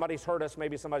 Maybe somebody's hurt us.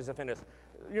 Maybe somebody's offended us.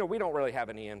 We don't really have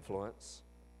any influence.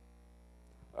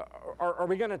 Are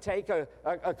we going to take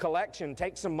a collection,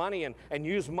 take some money and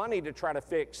use money to try to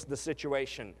fix the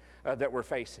situation that we're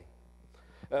facing?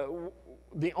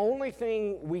 The only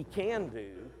thing we can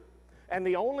do, and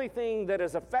the only thing that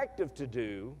is effective to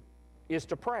do, is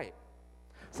to pray.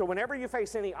 So whenever you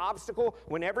face any obstacle,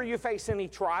 whenever you face any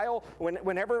trial,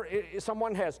 whenever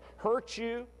someone has hurt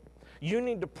you, you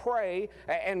need to pray.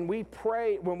 And we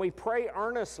pray, when we pray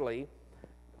earnestly,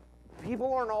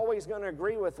 people aren't always going to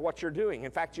agree with what you're doing.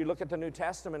 In fact, you look at the New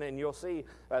Testament and you'll see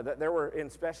that there were,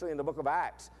 especially in the book of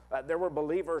Acts, there were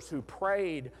believers who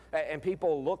prayed and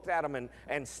people looked at them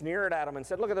and sneered at them and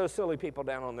said, look at those silly people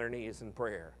down on their knees in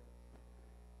prayer.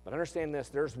 But understand this,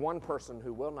 there's one person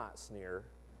who will not sneer,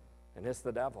 and it's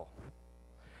the devil.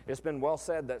 It's been well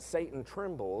said that Satan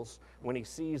trembles when he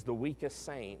sees the weakest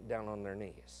saint down on their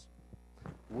knees.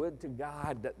 Would to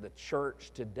God that the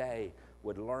church today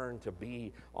would learn to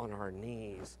be on our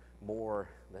knees more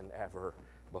than ever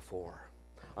before.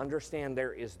 Understand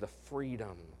there is the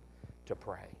freedom to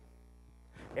pray.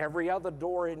 Every other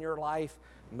door in your life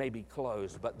may be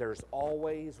closed, but there's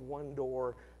always one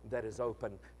door that is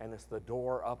open, and it's the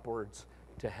door upwards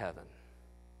to heaven.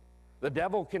 The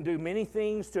devil can do many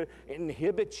things to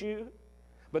inhibit you,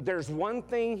 but there's one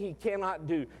thing he cannot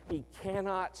do. He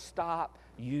cannot stop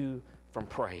you from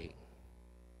praying.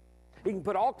 He can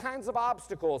put all kinds of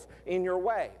obstacles in your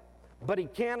way, but he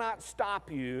cannot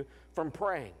stop you from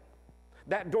praying.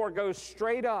 That door goes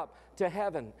straight up to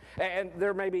heaven, and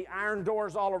there may be iron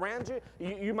doors all around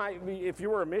you. You might be, if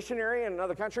you were a missionary in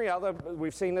another country,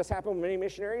 we've seen this happen with many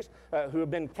missionaries who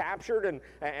have been captured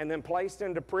and then placed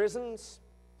into prisons.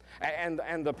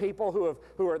 And the people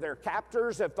who are their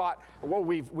captors have thought, well,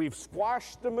 we've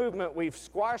squashed the movement, we've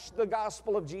squashed the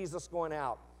gospel of Jesus going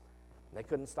out. And they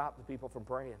couldn't stop the people from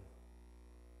praying.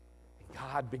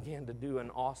 God began to do an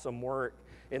awesome work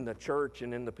in the church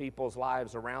and in the people's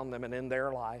lives around them and in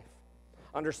their life.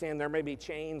 Understand there may be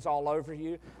chains all over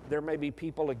you. There may be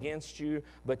people against you,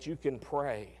 but you can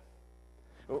pray.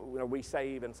 We say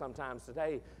even sometimes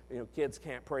today, kids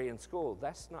can't pray in school.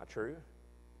 That's not true.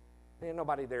 Ain't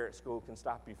nobody there at school can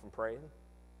stop you from praying.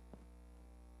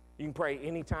 You can pray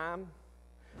anytime.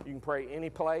 You can pray any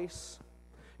place.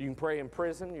 You can pray in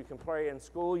prison, you can pray in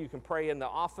school, you can pray in the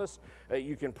office,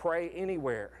 you can pray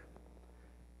anywhere.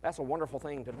 That's a wonderful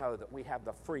thing to know, that we have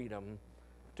the freedom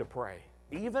to pray.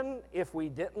 Even if we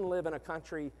didn't live in a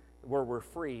country where we're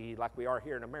free like we are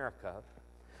here in America,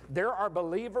 there are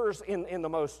believers in the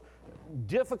most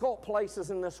difficult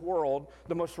places in this world,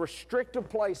 the most restrictive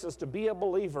places to be a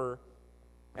believer,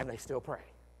 and they still pray.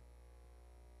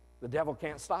 the devil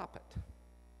can't stop it.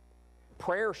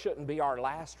 Prayer shouldn't be our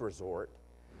last resort.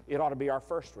 It ought to be our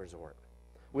first resort.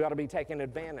 We ought to be taking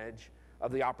advantage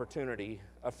of the opportunity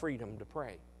of freedom to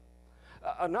pray.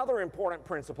 Another important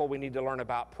principle we need to learn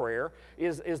about prayer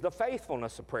is the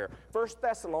faithfulness of prayer. 1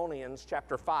 Thessalonians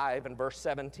chapter 5 and verse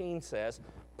 17 says,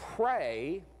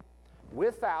 pray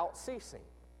without ceasing.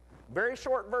 Very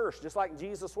short verse, just like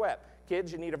Jesus wept.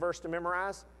 Kids, you need a verse to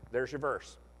memorize? There's your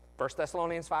verse. 1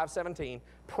 Thessalonians 5:17,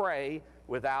 pray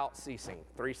without ceasing.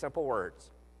 3 simple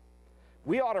words.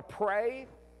 We ought to pray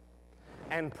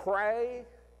and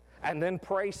then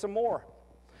pray some more.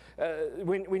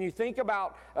 When you think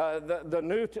about the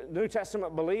New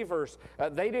Testament believers,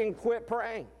 they didn't quit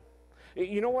praying.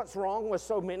 You know what's wrong with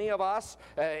so many of us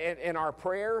in our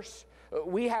prayers?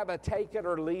 We have a take it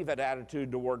or leave it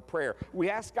attitude toward prayer. We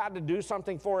ask God to do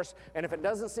something for us, and if it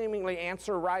doesn't seemingly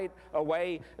answer right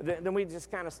away, then we just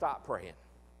kind of stop praying.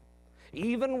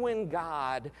 Even when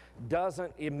God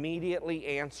doesn't immediately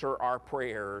answer our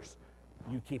prayers,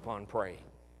 you keep on praying.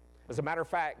 As a matter of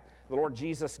fact, the Lord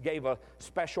Jesus gave a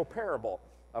special parable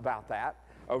about that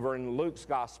over in Luke's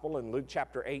Gospel in Luke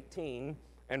chapter 18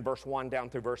 and verse 1 down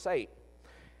through verse 8. It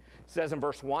says in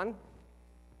verse 1,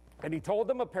 and he told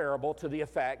them a parable to the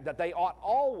effect that they ought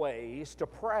always to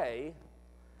pray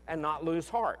and not lose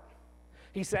heart.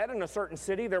 He said, in a certain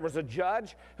city there was a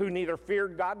judge who neither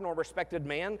feared God nor respected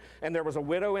man, and there was a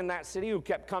widow in that city who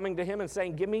kept coming to him and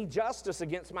saying, give me justice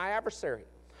against my adversary.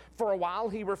 For a while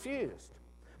he refused.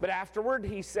 But afterward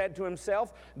he said to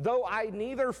himself, though I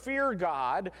neither fear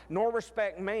God nor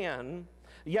respect man,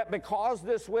 yet because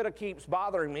this widow keeps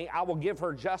bothering me, I will give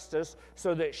her justice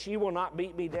so that she will not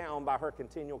beat me down by her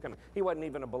continual coming. He wasn't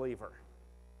even a believer.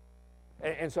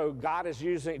 And so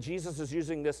Jesus is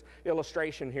using this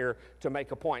illustration here to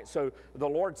make a point. So the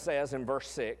Lord says in verse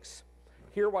 6,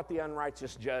 hear what the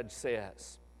unrighteous judge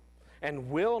says. And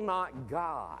will not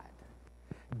God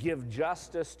give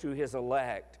justice to his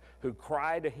elect who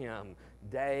cry to him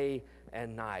day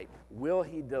and night? Will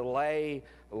he delay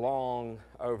long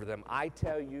over them? I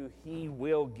tell you, he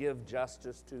will give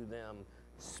justice to them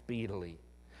speedily.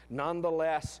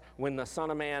 Nonetheless, when the Son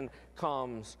of Man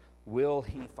comes, will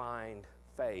he find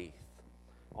faith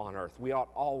on earth? We ought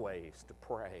always to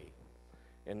pray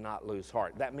and not lose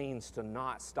heart. That means to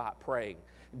not stop praying.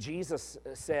 Jesus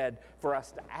said for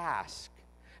us to ask,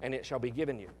 and it shall be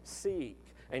given you. Seek,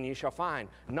 and you shall find.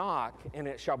 Knock, and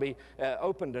it shall be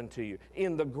opened unto you.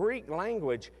 In the Greek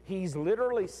language, he's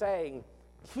literally saying,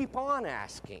 keep on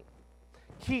asking.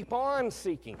 Keep on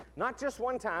seeking. Not just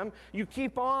one time, you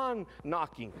keep on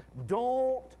knocking.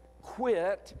 Don't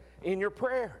quit in your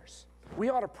prayers. We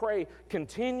ought to pray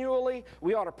continually.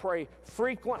 We ought to pray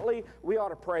frequently. We ought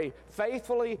to pray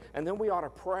faithfully. And then we ought to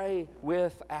pray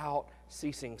without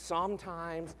ceasing.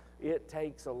 Sometimes it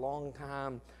takes a long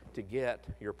time to get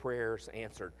your prayers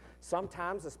answered.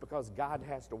 Sometimes it's because God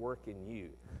has to work in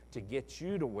you to get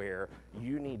you to where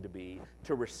you need to be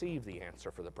to receive the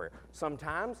answer for the prayer.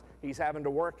 Sometimes he's having to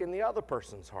work in the other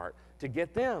person's heart to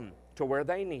get them to where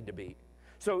they need to be.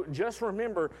 So just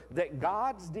remember that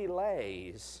God's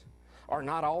delays are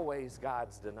not always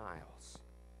God's denials.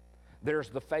 There's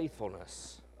the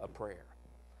faithfulness of prayer.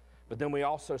 But then we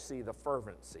also see the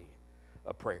fervency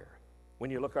of prayer.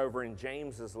 When you look over in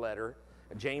James's letter,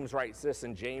 James writes this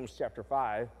in James chapter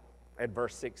 5 at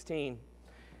verse 16.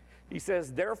 He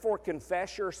says, therefore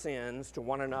confess your sins to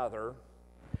one another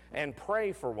and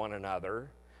pray for one another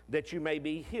that you may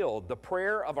be healed. The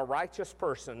prayer of a righteous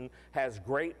person has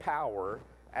great power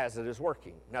as it is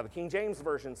working. Now the King James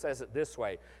Version says it this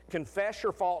way, confess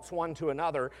your faults one to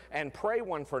another and pray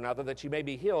one for another that you may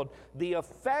be healed. The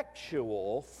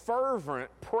effectual, fervent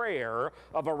prayer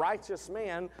of a righteous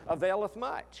man availeth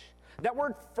much. That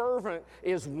word fervent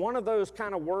is one of those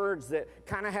kind of words that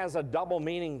kind of has a double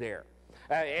meaning there.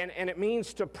 And it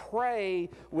means to pray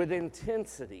with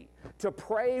intensity, to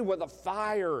pray with a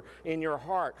fire in your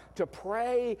heart, to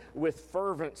pray with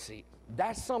fervency.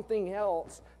 That's something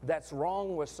else that's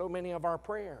wrong with so many of our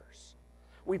prayers.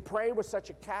 We pray with such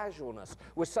a casualness,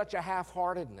 with such a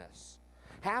half-heartedness.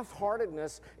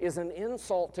 Half-heartedness is an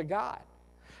insult to God.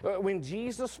 When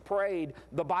Jesus prayed,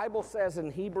 the Bible says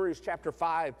in Hebrews chapter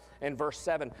 5 and verse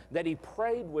 7 that he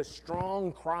prayed with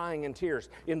strong crying and tears.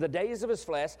 In the days of his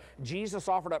flesh, Jesus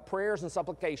offered up prayers and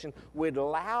supplication with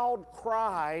loud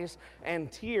cries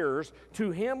and tears.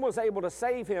 To him was able to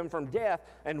save him from death,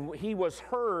 and he was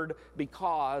heard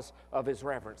because of his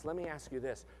reverence. Let me ask you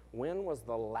this. When was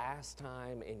the last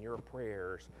time in your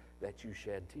prayers that you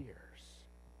shed tears?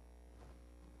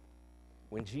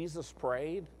 When Jesus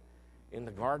prayed in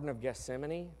the Garden of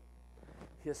Gethsemane,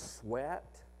 his sweat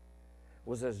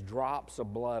was as drops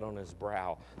of blood on his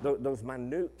brow. Those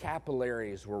minute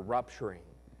capillaries were rupturing.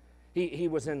 He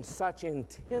was in such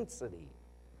intensity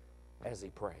as he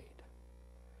prayed.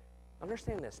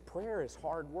 Understand this, prayer is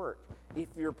hard work if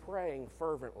you're praying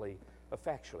fervently,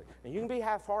 effectually. And you can be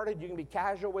half-hearted, you can be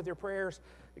casual with your prayers.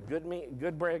 Good meat,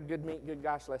 good bread, good meat, good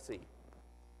gosh, let's eat.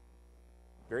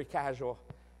 Very casual,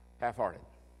 half-hearted.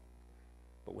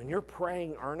 But when you're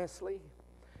praying earnestly,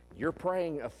 you're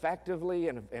praying effectively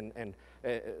and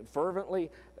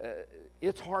fervently,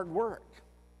 it's hard work.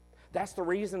 That's the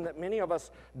reason that many of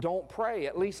us don't pray,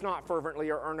 at least not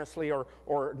fervently or earnestly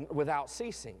or without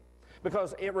ceasing.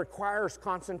 Because it requires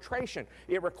concentration.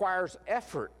 It requires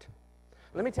effort.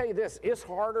 Let me tell you this, it's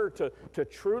harder to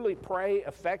truly pray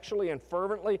effectually and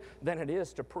fervently than it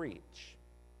is to preach.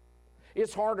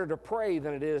 It's harder to pray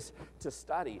than it is to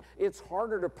study. It's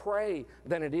harder to pray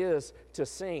than it is to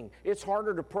sing. It's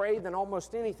harder to pray than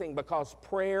almost anything because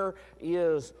prayer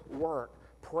is work.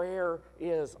 Prayer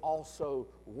is also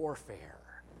warfare.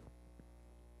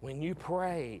 When you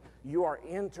pray, you are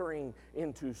entering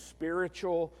into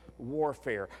spiritual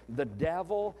warfare. The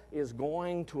devil is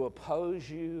going to oppose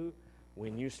you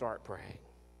when you start praying.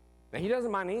 Now, he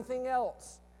doesn't mind anything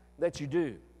else that you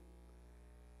do,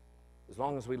 as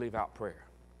long as we leave out prayer.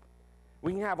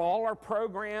 We can have all our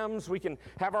programs, we can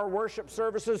have our worship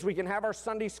services, we can have our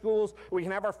Sunday schools, we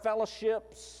can have our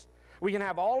fellowships. We can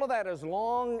have all of that as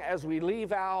long as we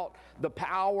leave out the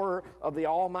power of the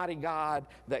Almighty God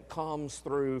that comes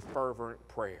through fervent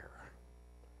prayer.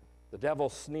 The devil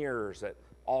sneers at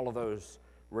all of those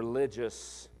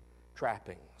religious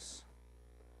trappings.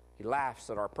 He laughs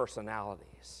at our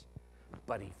personalities,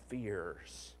 but he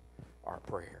fears our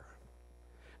prayer.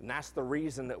 And that's the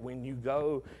reason that when you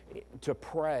go to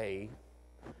pray,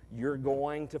 you're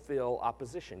going to feel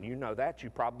opposition. You know that. You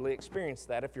probably experienced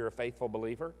that if you're a faithful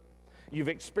believer. You've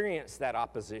experienced that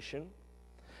opposition.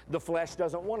 The flesh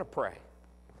doesn't want to pray.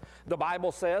 The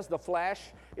Bible says the flesh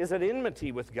is at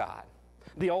enmity with God.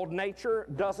 The old nature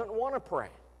doesn't want to pray.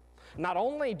 Not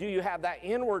only do you have that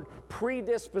inward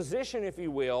predisposition, if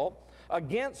you will,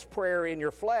 against prayer in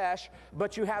your flesh,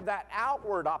 but you have that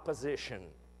outward opposition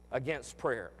against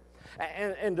prayer.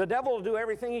 And the devil will do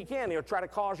everything he can. He'll try to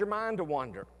cause your mind to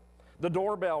wander. The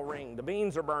doorbell ring, the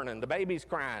beans are burning, the baby's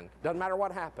crying. Doesn't matter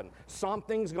what happened.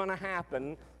 Something's going to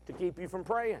happen to keep you from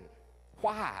praying.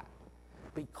 Why?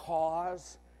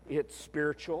 Because it's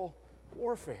spiritual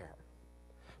warfare.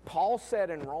 Paul said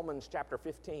in Romans chapter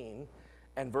 15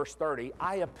 and verse 30,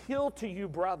 I appeal to you,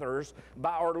 brothers,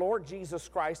 by our Lord Jesus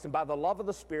Christ and by the love of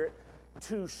the Spirit,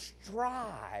 to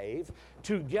strive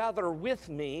together with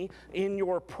me in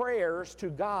your prayers to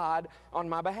God on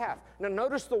my behalf. Now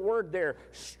notice the word there,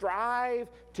 strive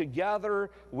together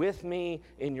with me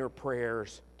in your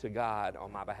prayers to God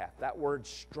on my behalf. That word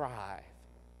strive,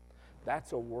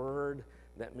 that's a word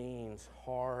that means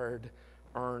hard,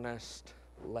 earnest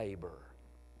labor.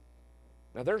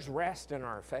 Now there's rest in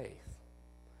our faith,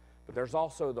 but there's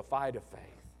also the fight of faith.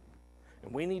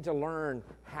 And we need to learn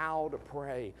how to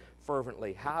pray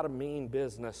fervently, how to mean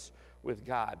business with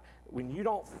God. When you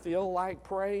don't feel like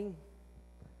praying,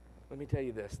 let me tell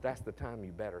you this, that's the time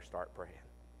you better start praying.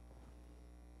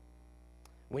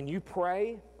 When you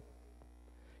pray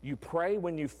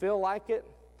when you feel like it,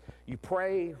 you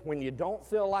pray when you don't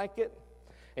feel like it,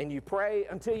 and you pray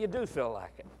until you do feel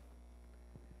like it.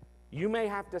 You may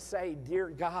have to say, Dear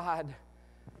God,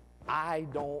 I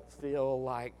don't feel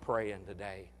like praying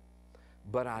today,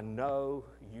 but I know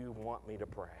you want me to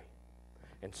pray.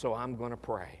 And so I'm going to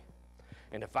pray.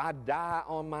 And if I die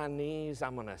on my knees,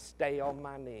 I'm going to stay on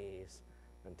my knees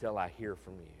until I hear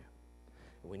from you.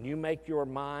 When you make up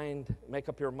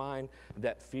your mind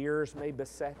that fears may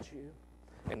beset you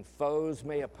and foes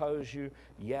may oppose you,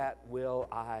 yet will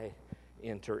I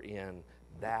enter in.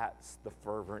 That's the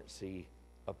fervency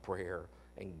of prayer.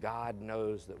 And God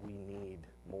knows that we need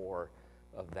more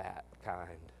of that kind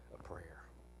of prayer.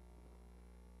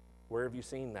 Where have you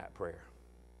seen that prayer?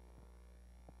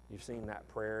 You've seen that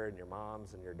prayer in your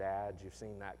moms and your dads. You've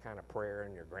seen that kind of prayer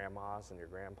in your grandmas and your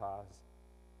grandpas.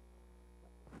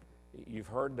 You've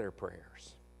heard their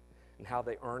prayers and how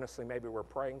they earnestly maybe were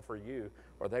praying for you,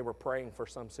 or they were praying for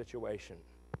some situation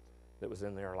that was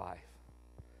in their life.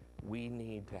 We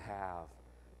need to have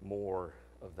more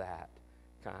of that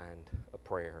kind of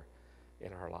prayer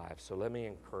in our lives. So let me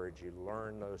encourage you,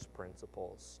 learn those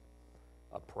principles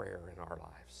of prayer in our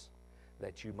lives,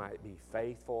 that you might be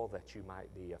faithful, that you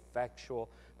might be effectual,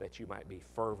 that you might be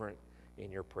fervent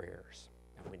in your prayers.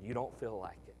 And when you don't feel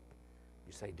like it,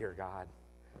 you say, Dear God,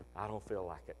 I don't feel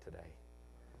like it today,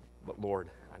 but Lord,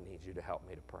 I need you to help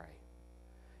me to pray.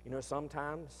 You know,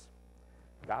 sometimes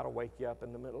God will wake you up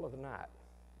in the middle of the night.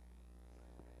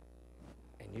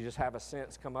 And you just have a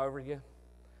sense come over you.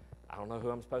 I don't know who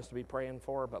I'm supposed to be praying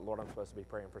for, but Lord, I'm supposed to be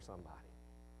praying for somebody.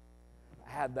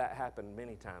 I had that happen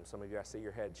many times. Some of you, I see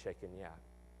your head shaking. Yeah.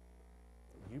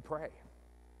 You pray.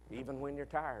 Even when you're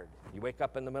tired. You wake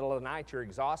up in the middle of the night, you're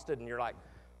exhausted, and you're like,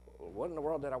 what in the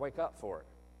world did I wake up for?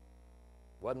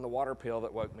 Wasn't the water pill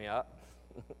that woke me up.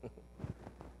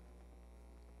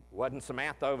 Wasn't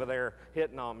Samantha over there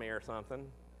hitting on me or something.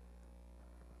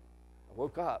 I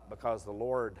woke up because the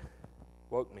Lord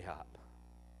woke me up.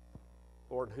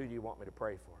 Lord, who do you want me to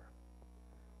pray for?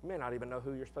 You may not even know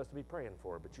who you're supposed to be praying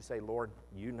for, but you say, Lord,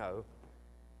 you know.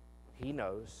 He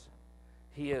knows.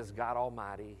 He is God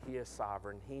Almighty. He is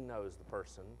sovereign. He knows the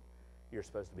person you're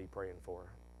supposed to be praying for.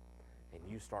 And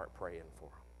you start praying for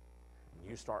them. And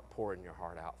you start pouring your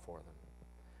heart out for them.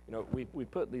 You know, we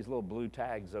put these little blue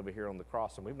tags over here on the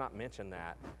cross, and we've not mentioned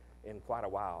that in quite a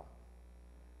while.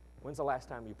 When's the last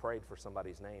time you prayed for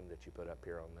somebody's name that you put up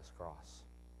here on this cross?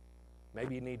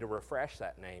 Maybe you need to refresh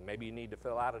that name. Maybe you need to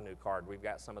fill out a new card. We've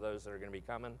got some of those that are going to be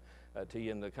coming to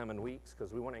you in the coming weeks,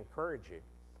 because we want to encourage you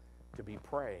to be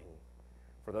praying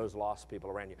for those lost people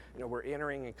around you. You know, we're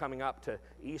entering and coming up to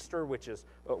Easter, which is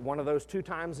one of those 2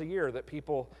 times a year that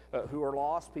people who are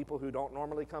lost, people who don't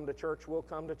normally come to church, will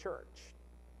come to church.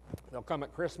 They'll come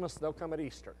at Christmas, they'll come at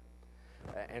Easter.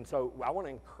 And so I want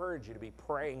to encourage you to be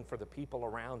praying for the people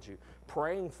around you,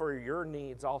 praying for your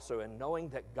needs also, and knowing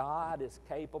that God is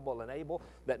capable and able,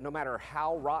 that no matter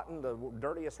how rotten the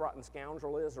dirtiest rotten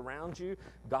scoundrel is around you,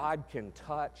 God can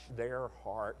touch their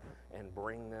heart and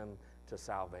bring them to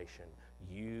salvation.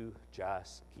 You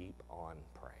just keep on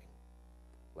praying.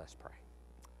 Let's pray.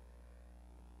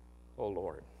 Oh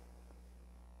Lord,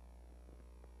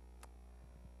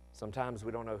 sometimes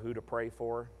we don't know who to pray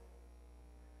for.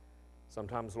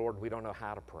 Sometimes, Lord, we don't know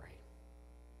how to pray.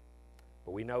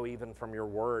 But we know even from your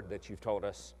word that you've told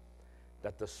us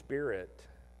that the Spirit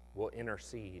will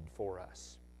intercede for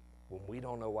us when we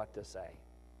don't know what to say.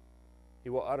 He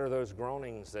will utter those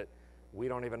groanings that we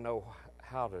don't even know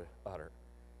how to utter.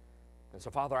 And so,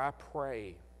 Father, I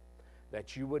pray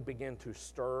that you would begin to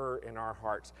stir in our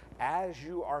hearts as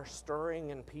you are stirring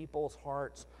in people's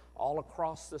hearts all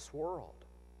across this world.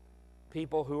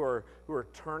 People who are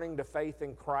turning to faith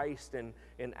in Christ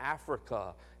in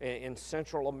Africa, in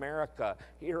Central America,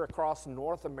 here across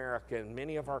North America, and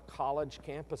many of our college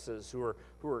campuses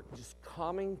who are just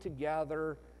coming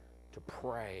together to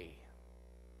pray,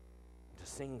 to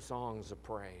sing songs of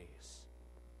praise,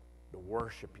 to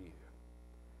worship you.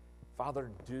 Father,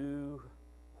 do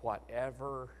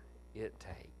whatever it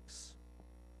takes.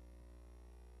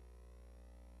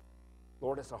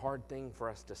 Lord, it's a hard thing for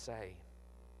us to say.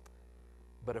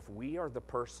 But if we are the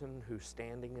person who's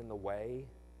standing in the way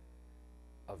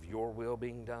of your will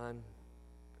being done,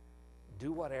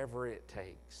 do whatever it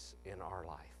takes in our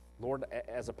life. Lord,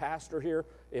 as a pastor here,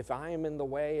 if I am in the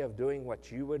way of doing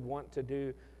what you would want to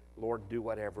do, Lord, do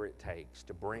whatever it takes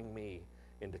to bring me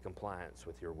into compliance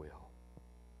with your will.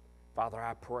 Father,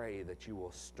 I pray that you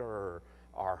will stir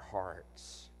our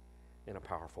hearts in a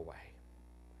powerful way.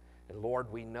 And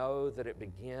Lord, we know that it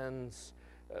begins,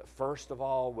 first of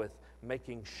all, with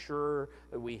making sure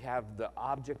that we have the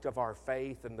object of our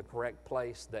faith in the correct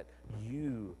place, that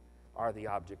you are the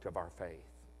object of our faith.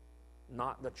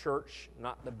 Not the church,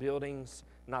 not the buildings,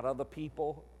 not other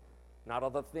people, not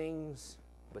other things,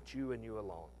 but you and you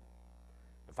alone.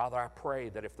 And Father, I pray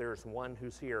that if there's one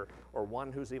who's here or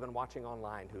one who's even watching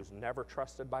online who's never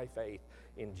trusted by faith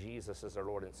in Jesus as their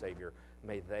Lord and Savior,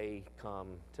 may they come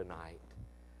tonight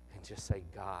and just say,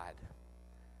 God,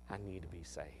 I need to be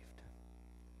saved.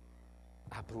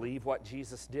 I believe what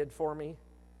Jesus did for me.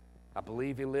 I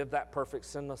believe he lived that perfect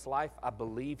sinless life. I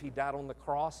believe he died on the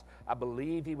cross. I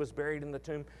believe he was buried in the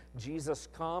tomb. Jesus,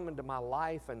 come into my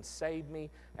life and save me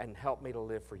and help me to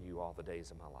live for you all the days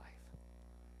of my life.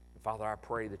 And Father, I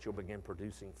pray that you'll begin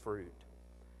producing fruit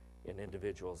in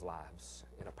individuals' lives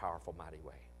in a powerful, mighty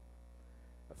way.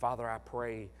 But Father, I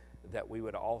pray that we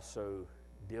would also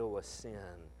deal with sin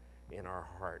in our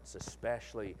hearts,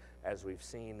 especially as we've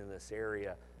seen in this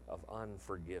area of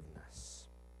unforgiveness.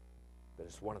 That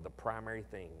is one of the primary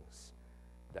things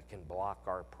that can block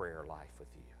our prayer life with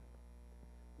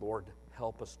you. Lord,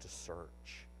 help us to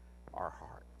search our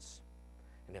hearts.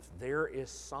 And if there is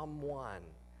someone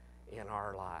in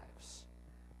our lives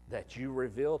that you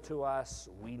reveal to us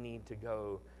we need to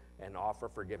go and offer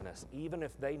forgiveness, even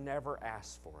if they never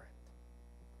asked for it,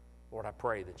 Lord, I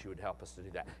pray that you would help us to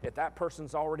do that. If that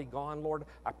person's already gone, Lord,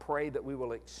 I pray that we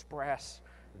will express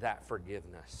that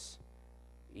forgiveness,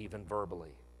 even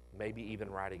verbally, maybe even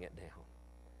writing it down,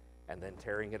 and then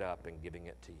tearing it up and giving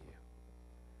it to you.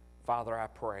 Father, I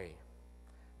pray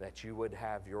that you would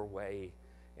have your way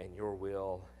and your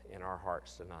will in our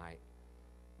hearts tonight.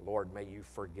 Lord, may you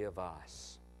forgive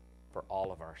us for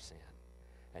all of our sin,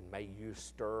 and may you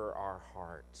stir our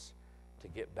hearts to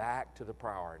get back to the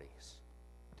priorities,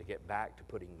 to get back to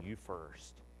putting you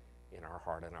first in our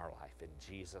heart and our life. In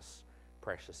Jesus'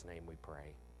 precious name we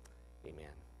pray.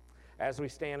 Amen. As we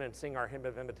stand and sing our hymn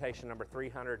of invitation, number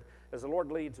 300, as the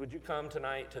Lord leads, would you come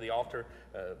tonight to the altar?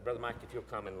 Brother Mike, if you'll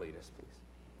come and lead us, please.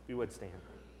 If you would stand.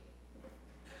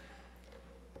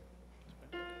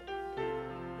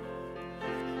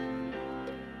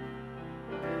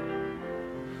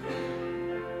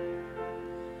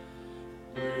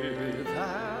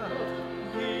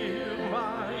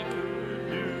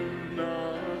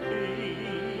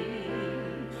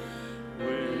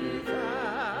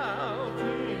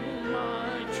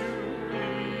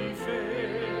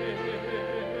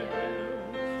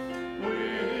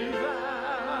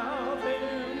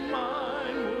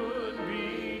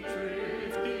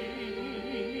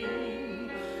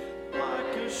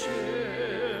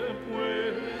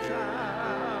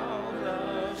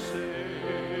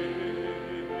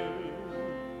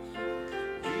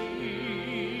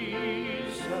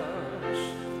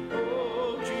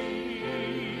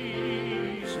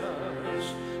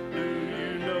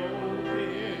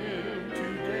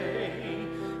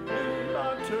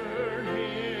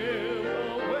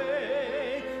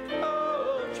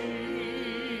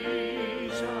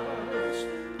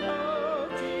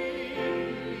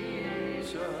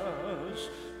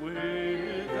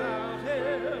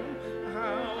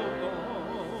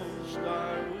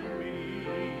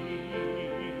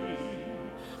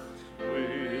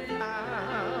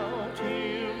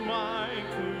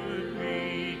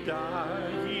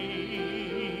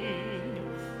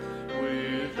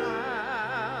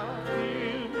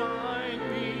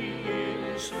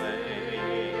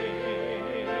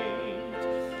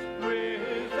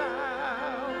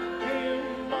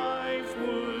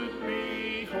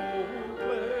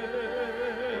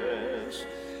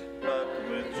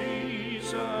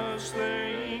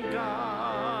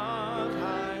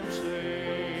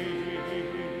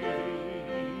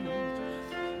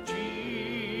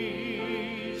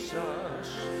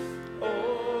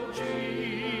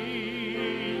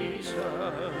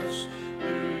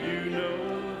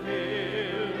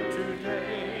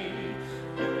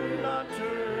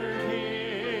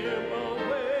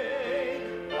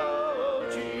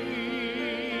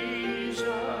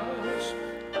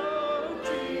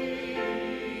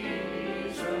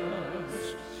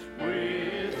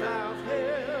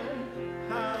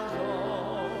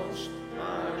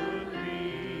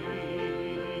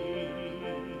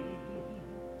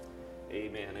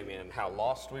 How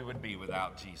lost we would be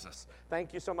without Jesus.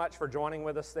 Thank you so much for joining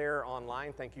with us there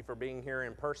online. Thank you for being here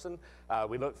in person.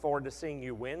 We look forward to seeing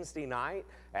you Wednesday night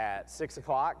at 6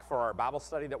 o'clock for our Bible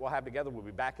study that we'll have together. We'll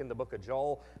be back in the book of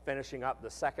Joel, finishing up the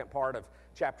second part of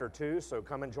chapter 2, so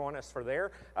come and join us for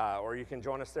there, or you can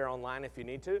join us there online if you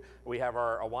need to. We have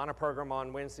our Awana program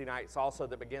on Wednesday nights also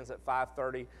that begins at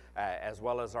 5:30, as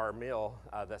well as our meal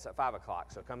that's at 5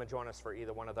 o'clock. So come and join us for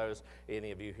either one of those.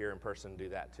 Any of you here in person do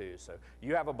that too. So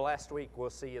you have a blessed week. We'll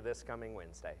see you this coming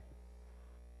Wednesday.